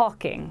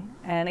talking.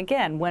 And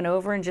again, went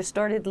over and just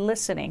started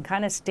listening,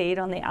 kind of stayed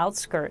on the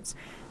outskirts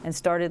and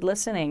started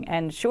listening.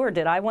 And sure,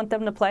 did I want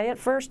them to play at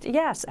first?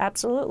 Yes,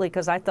 absolutely,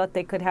 because I thought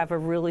they could have a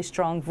really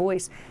strong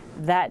voice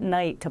that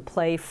night to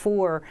play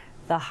for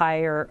the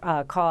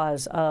higher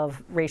cause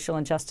of racial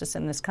injustice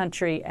in this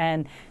country.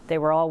 And they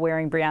were all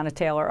wearing Breonna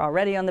Taylor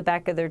already on the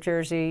back of their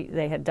jersey.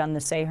 They had done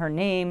the Say Her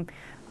Name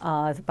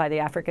by the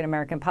African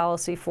American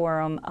Policy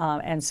Forum.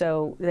 And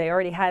so they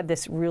already had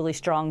this really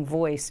strong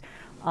voice.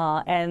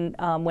 And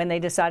when they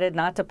decided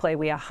not to play,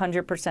 we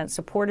 100%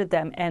 supported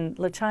them. And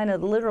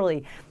LaChina,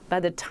 literally, by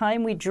the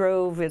time we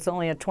drove, it's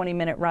only a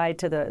 20-minute ride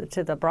to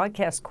the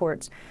broadcast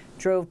courts,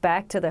 drove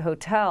back to the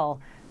hotel.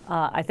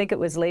 I think it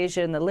was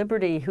LaChina and the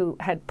Liberty who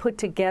had put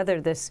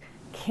together this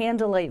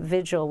candlelight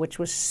vigil, which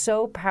was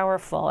so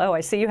powerful. Oh,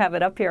 I see you have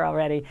it up here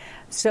already.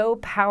 So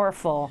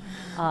powerful.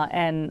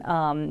 And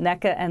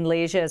Nneka and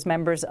LaChina, as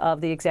members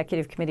of the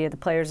executive committee of the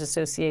Players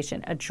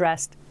Association,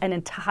 addressed an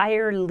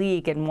entire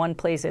league in one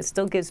place. It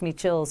still gives me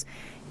chills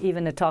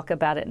even to talk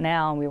about it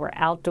now. And we were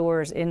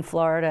outdoors in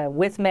Florida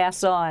with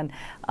masks on,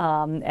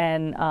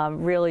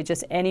 and really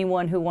just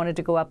anyone who wanted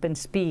to go up and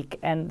speak.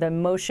 And the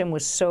emotion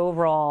was so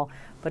raw,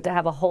 but to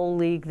have a whole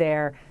league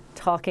there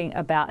talking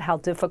about how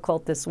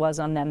difficult this was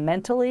on them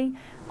mentally,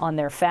 on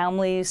their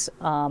families.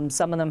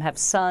 Some of them have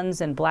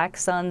sons and black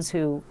sons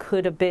who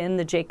could have been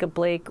the Jacob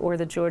Blake or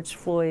the George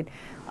Floyd.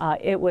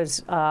 It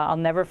was, I'll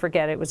never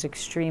forget, it was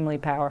extremely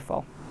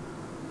powerful.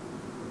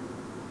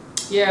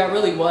 Yeah, it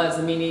really was.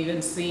 I mean,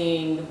 even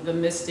seeing the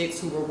Mystics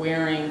who were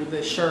wearing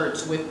the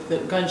shirts with the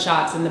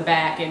gunshots in the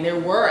back, and there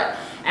were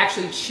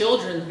actually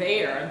children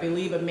there. I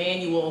believe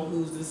Emmanuel,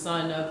 who's the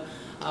son of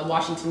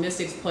Washington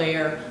Mystics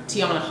player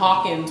Tiana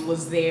Hawkins,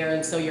 was there.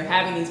 And so you're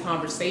having these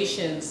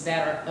conversations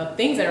that are of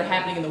things that are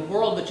happening in the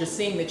world, but you're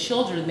seeing the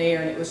children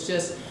there, and it was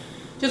just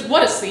just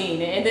what a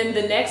scene. And then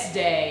the next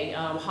day,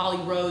 Holly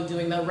Rowe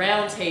doing the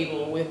round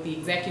table with the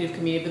executive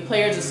committee of the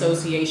Players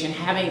Association,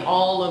 having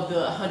all of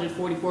the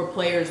 144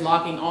 players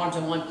locking arms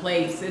in one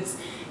place.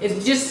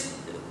 It's just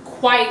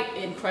quite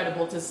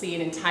incredible to see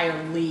an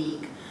entire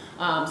league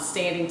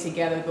standing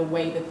together the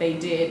way that they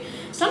did.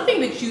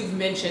 Something that you've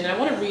mentioned, I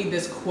want to read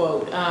this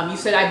quote. You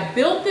said, "I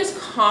built this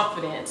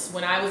confidence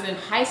when I was in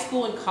high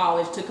school and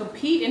college to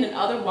compete in an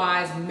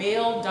otherwise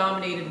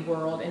male-dominated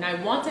world, and I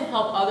want to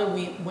help other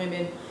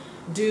women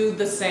do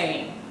the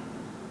same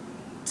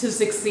to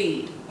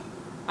succeed."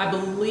 I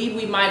believe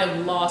we might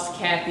have lost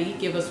Cathy.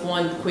 Give us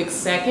one quick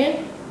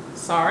second.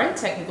 Sorry,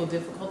 technical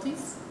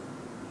difficulties.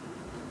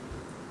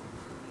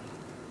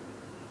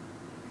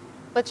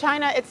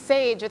 LaChina, it's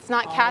Sage. It's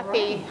not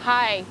Cathy. Right.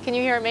 Hi, can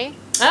you hear me?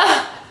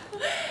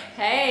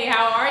 Hey,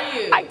 how are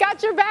you? I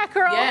got your back,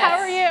 girl. Yes. How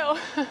are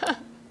you?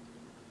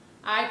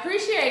 I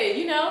appreciate it.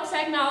 You know,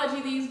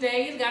 technology these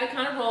days, got to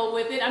kind of roll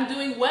with it. I'm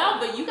doing well,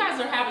 but you guys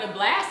are having a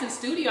blast in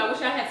studio. I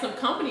wish I had some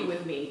company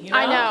with me, you know?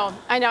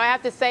 I know. I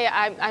have to say,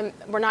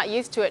 we're not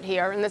used to it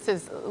here, and this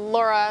is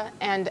Laura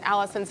and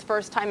Allison's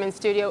first time in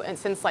studio and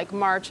since like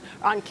March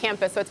on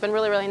campus, so it's been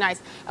really, really nice.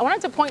 I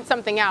wanted to point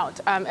something out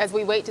as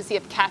we wait to see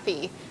if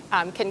Cathy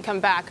can come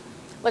back.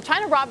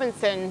 LaChina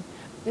Robinson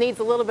needs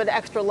a little bit of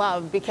extra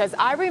love, because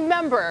I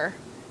remember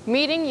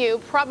meeting you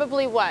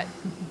probably, what,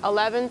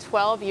 11,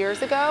 12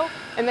 years ago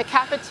in the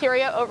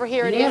cafeteria over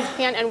here at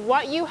ESPN, and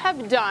what you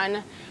have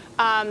done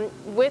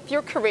with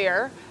your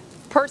career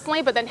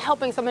personally, but then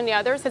helping so many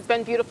others has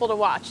been beautiful to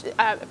watch.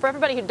 For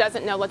everybody who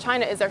doesn't know,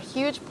 LaChina is a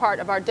huge part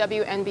of our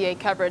WNBA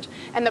coverage,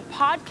 and the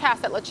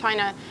podcast that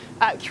LaChina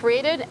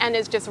created and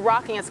is just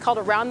rocking, it's called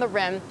Around the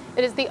Rim.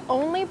 It is the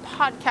only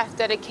podcast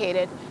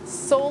dedicated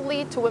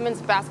solely to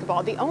women's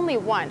basketball, the only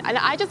one. And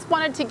I just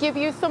wanted to give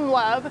you some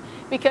love,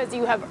 because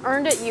you have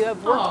earned it, you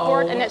have worked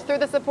for it, and it's through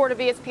the support of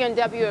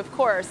espnW, of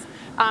course.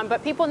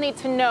 But people need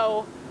to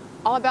know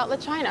all about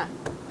LaChina.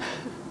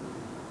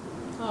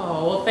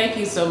 Oh, well, thank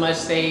you so much,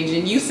 Sage.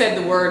 And you said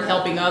the word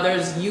helping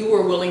others. You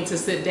were willing to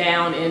sit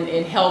down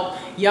and help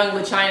young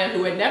LaChina,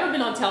 who had never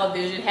been on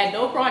television, had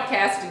no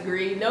broadcast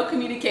degree, no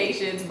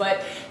communications, but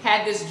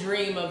had this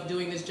dream of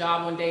doing this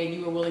job one day, and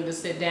you were willing to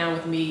sit down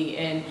with me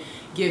and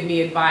give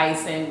me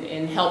advice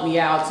and help me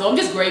out. So I'm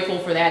just grateful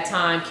for that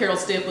time. Carol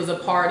Stiff was a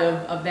part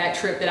of that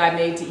trip that I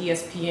made to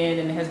ESPN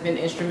and has been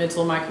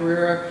instrumental in my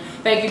career.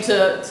 Thank you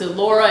to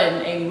Laura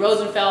and Amy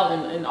Rosenfeld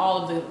and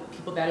all of the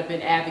people that have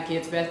been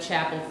advocates, Beth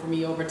Chappell, for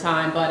me over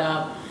time. But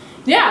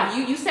yeah,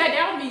 you sat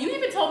down with me. You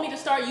even told me to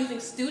start using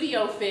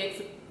Studio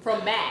Fix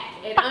from Mac,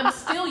 and I'm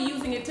still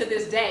using it to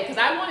this day, because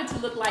I wanted to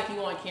look like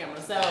you on camera.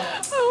 So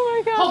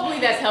oh my God. Hopefully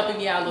that's helping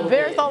me out a little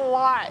There's bit. a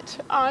lot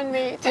on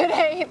me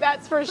today,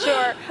 that's for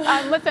sure.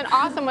 Listen,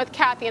 awesome with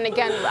Cathy, and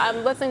again,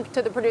 I'm listening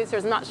to the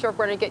producers. I'm not sure if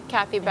we're going to get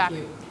Cathy back.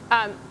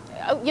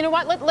 You know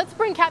what, let's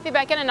bring Cathy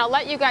back in, and I'll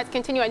let you guys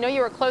continue. I know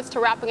you were close to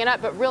wrapping it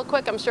up, but real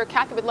quick, I'm sure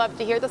Cathy would love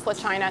to hear this,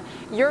 LaChina.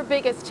 Your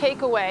biggest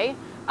takeaway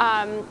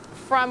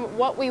from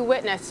what we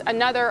witnessed,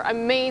 another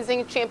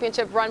amazing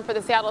championship run for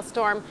the Seattle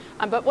Storm,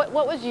 but what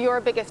was your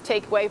biggest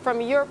takeaway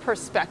from your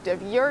perspective,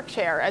 your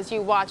chair, as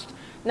you watched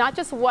not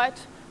just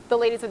what the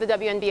ladies of the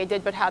WNBA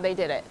did, but how they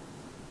did it?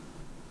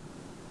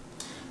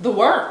 The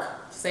work,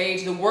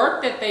 Sage, the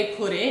work that they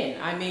put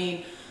in. I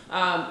mean,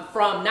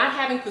 from not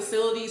having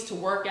facilities to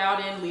work out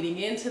in leading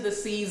into the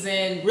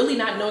season, really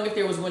not knowing if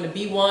there was going to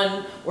be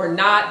one or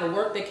not, the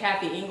work that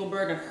Cathy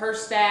Englebert and her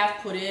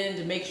staff put in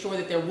to make sure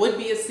that there would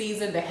be a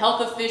season, the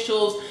health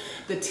officials,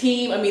 the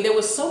team. I mean, there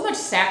was so much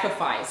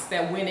sacrifice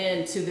that went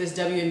into this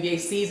WNBA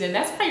season.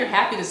 That's why you're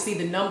happy to see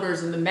the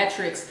numbers and the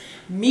metrics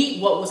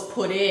meet what was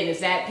put in,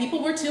 is that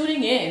people were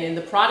tuning in and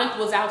the product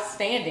was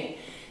outstanding.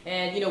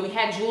 And, you know, we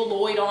had Jewel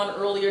Lloyd on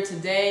earlier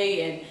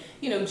today, and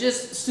you know,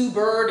 just Sue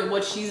Bird and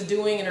what she's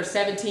doing in her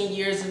 17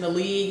 years in the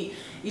league.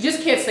 You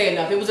just can't say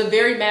enough. It was a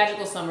very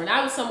magical summer. And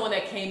I was someone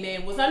that came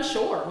in, was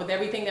unsure with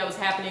everything that was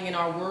happening in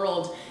our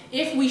world,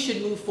 if we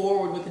should move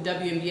forward with the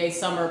WNBA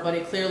summer, but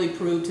it clearly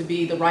proved to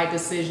be the right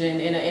decision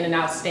in an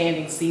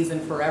outstanding season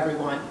for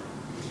everyone.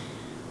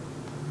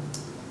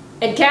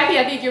 And Cathy,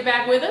 I think you're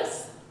back with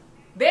us.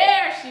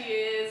 There she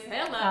is.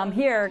 Hello. I'm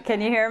here.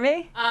 Can you hear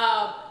me?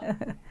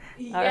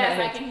 Yes, right.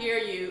 I can hear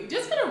you.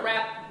 Just gonna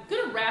wrap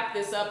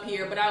this up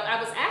here, but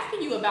I was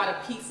asking you about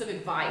a piece of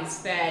advice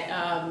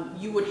that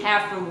you would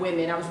have for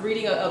women. I was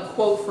reading a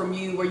quote from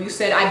you where you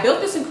said, "I built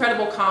this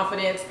incredible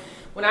confidence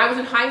when I was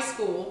in high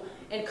school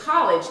and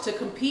college to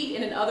compete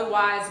in an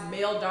otherwise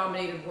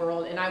male-dominated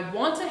world, and I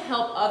want to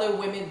help other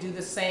women do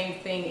the same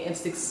thing and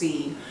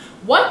succeed."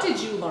 What did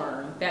you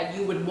learn that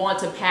you would want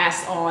to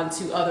pass on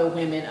to other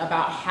women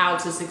about how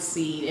to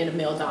succeed in a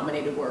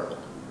male-dominated world?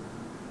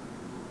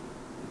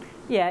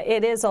 Yeah,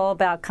 it is all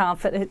about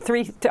confidence.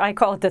 I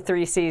call it the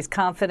 3 C's: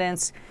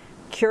 confidence,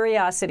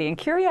 curiosity. And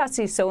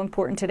curiosity is so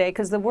important today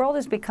because the world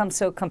has become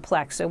so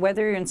complex. So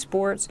whether you're in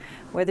sports,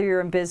 whether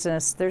you're in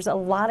business, there's a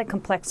lot of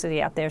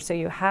complexity out there. So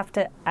you have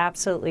to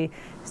absolutely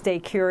stay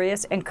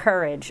curious, and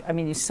courage. I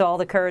mean, you saw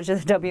the courage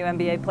of the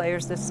WNBA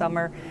players this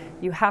summer.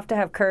 You have to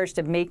have courage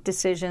to make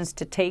decisions,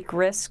 to take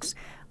risks.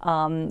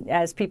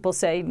 As people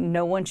say,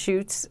 no one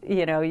shoots.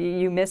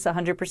 You miss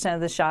 100%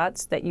 of the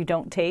shots that you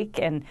don't take,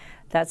 and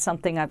that's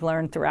something I've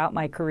learned throughout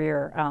my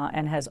career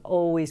and has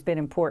always been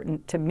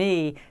important to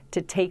me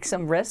to take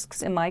some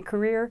risks in my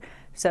career.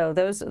 So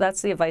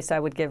that's the advice I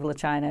would give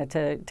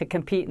LaChina to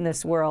compete in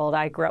this world.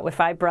 I grew up with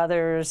 5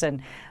 brothers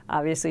and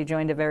obviously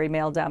joined a very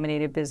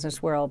male-dominated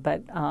business world.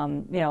 But,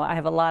 I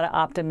have a lot of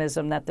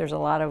optimism that there's a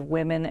lot of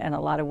women and a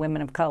lot of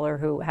women of color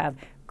who have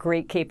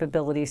great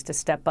capabilities to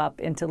step up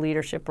into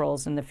leadership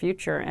roles in the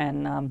future.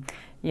 And,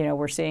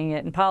 we're seeing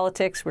it in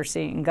politics, we're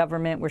seeing it in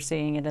government, we're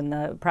seeing it in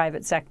the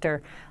private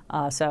sector.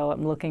 So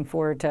I'm looking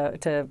forward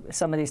to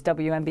some of these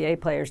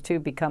WNBA players, too,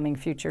 becoming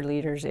future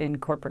leaders in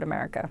corporate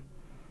America.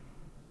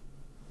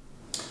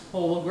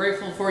 Well, we're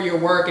grateful for your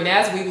work. And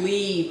as we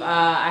leave,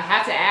 I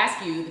have to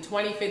ask you, the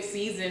 25th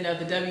season of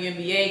the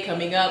WNBA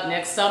coming up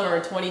next summer,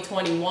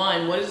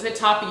 2021, what is at the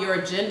top of your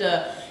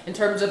agenda in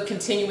terms of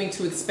continuing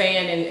to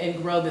expand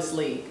and grow this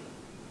league?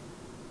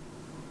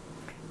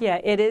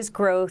 Yeah, it is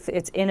growth.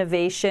 It's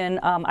innovation.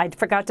 I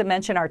forgot to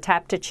mention our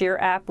Tap to Cheer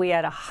app. We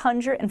had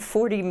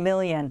 140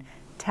 million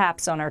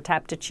taps on our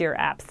Tap to Cheer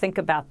app. Think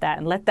about that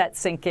and let that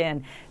sink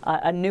in.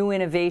 A new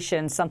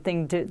innovation,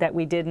 something that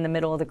we did in the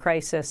middle of the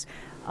crisis.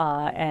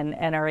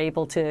 And are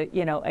able to,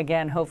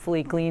 again,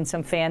 hopefully glean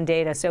some fan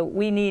data. So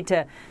we need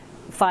to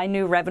find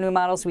new revenue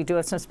models. We do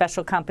have some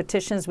special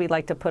competitions we'd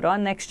like to put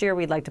on next year.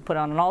 We'd like to put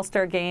on an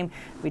all-star game.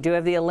 We do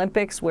have the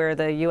Olympics where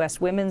the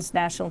U.S. women's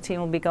national team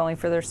will be going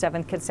for their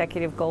 7th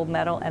consecutive gold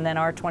medal, and then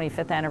our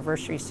 25th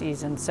anniversary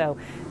season. So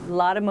a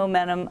lot of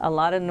momentum, a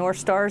lot of North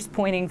Stars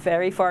pointing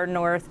very far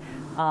north.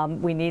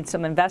 We need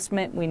some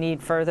investment. We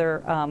need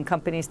further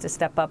companies to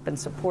step up and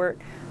support.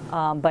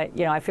 But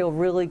I feel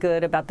really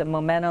good about the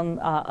momentum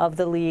of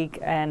the league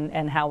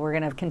and how we're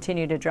going to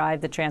continue to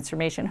drive the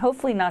transformation,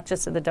 hopefully not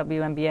just of the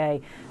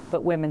WNBA,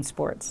 but women's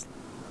sports.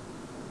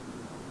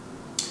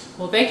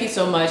 Well, thank you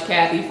so much,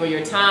 Cathy, for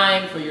your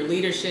time, for your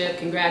leadership.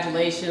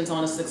 Congratulations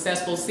on a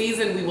successful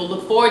season. We will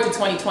look forward to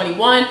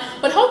 2021,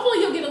 but hopefully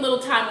you'll get a little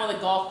time on the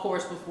golf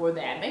course before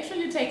that. Make sure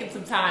you're taking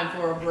some time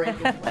for a break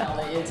as well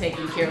and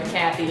taking care of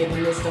Cathy in the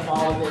midst of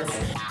all of this.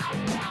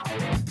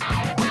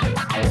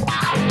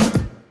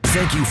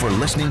 Thank you for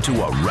listening to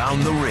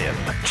Around the Rim.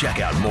 Check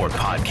out more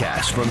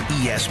podcasts from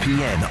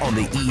ESPN on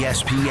the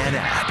ESPN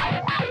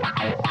app.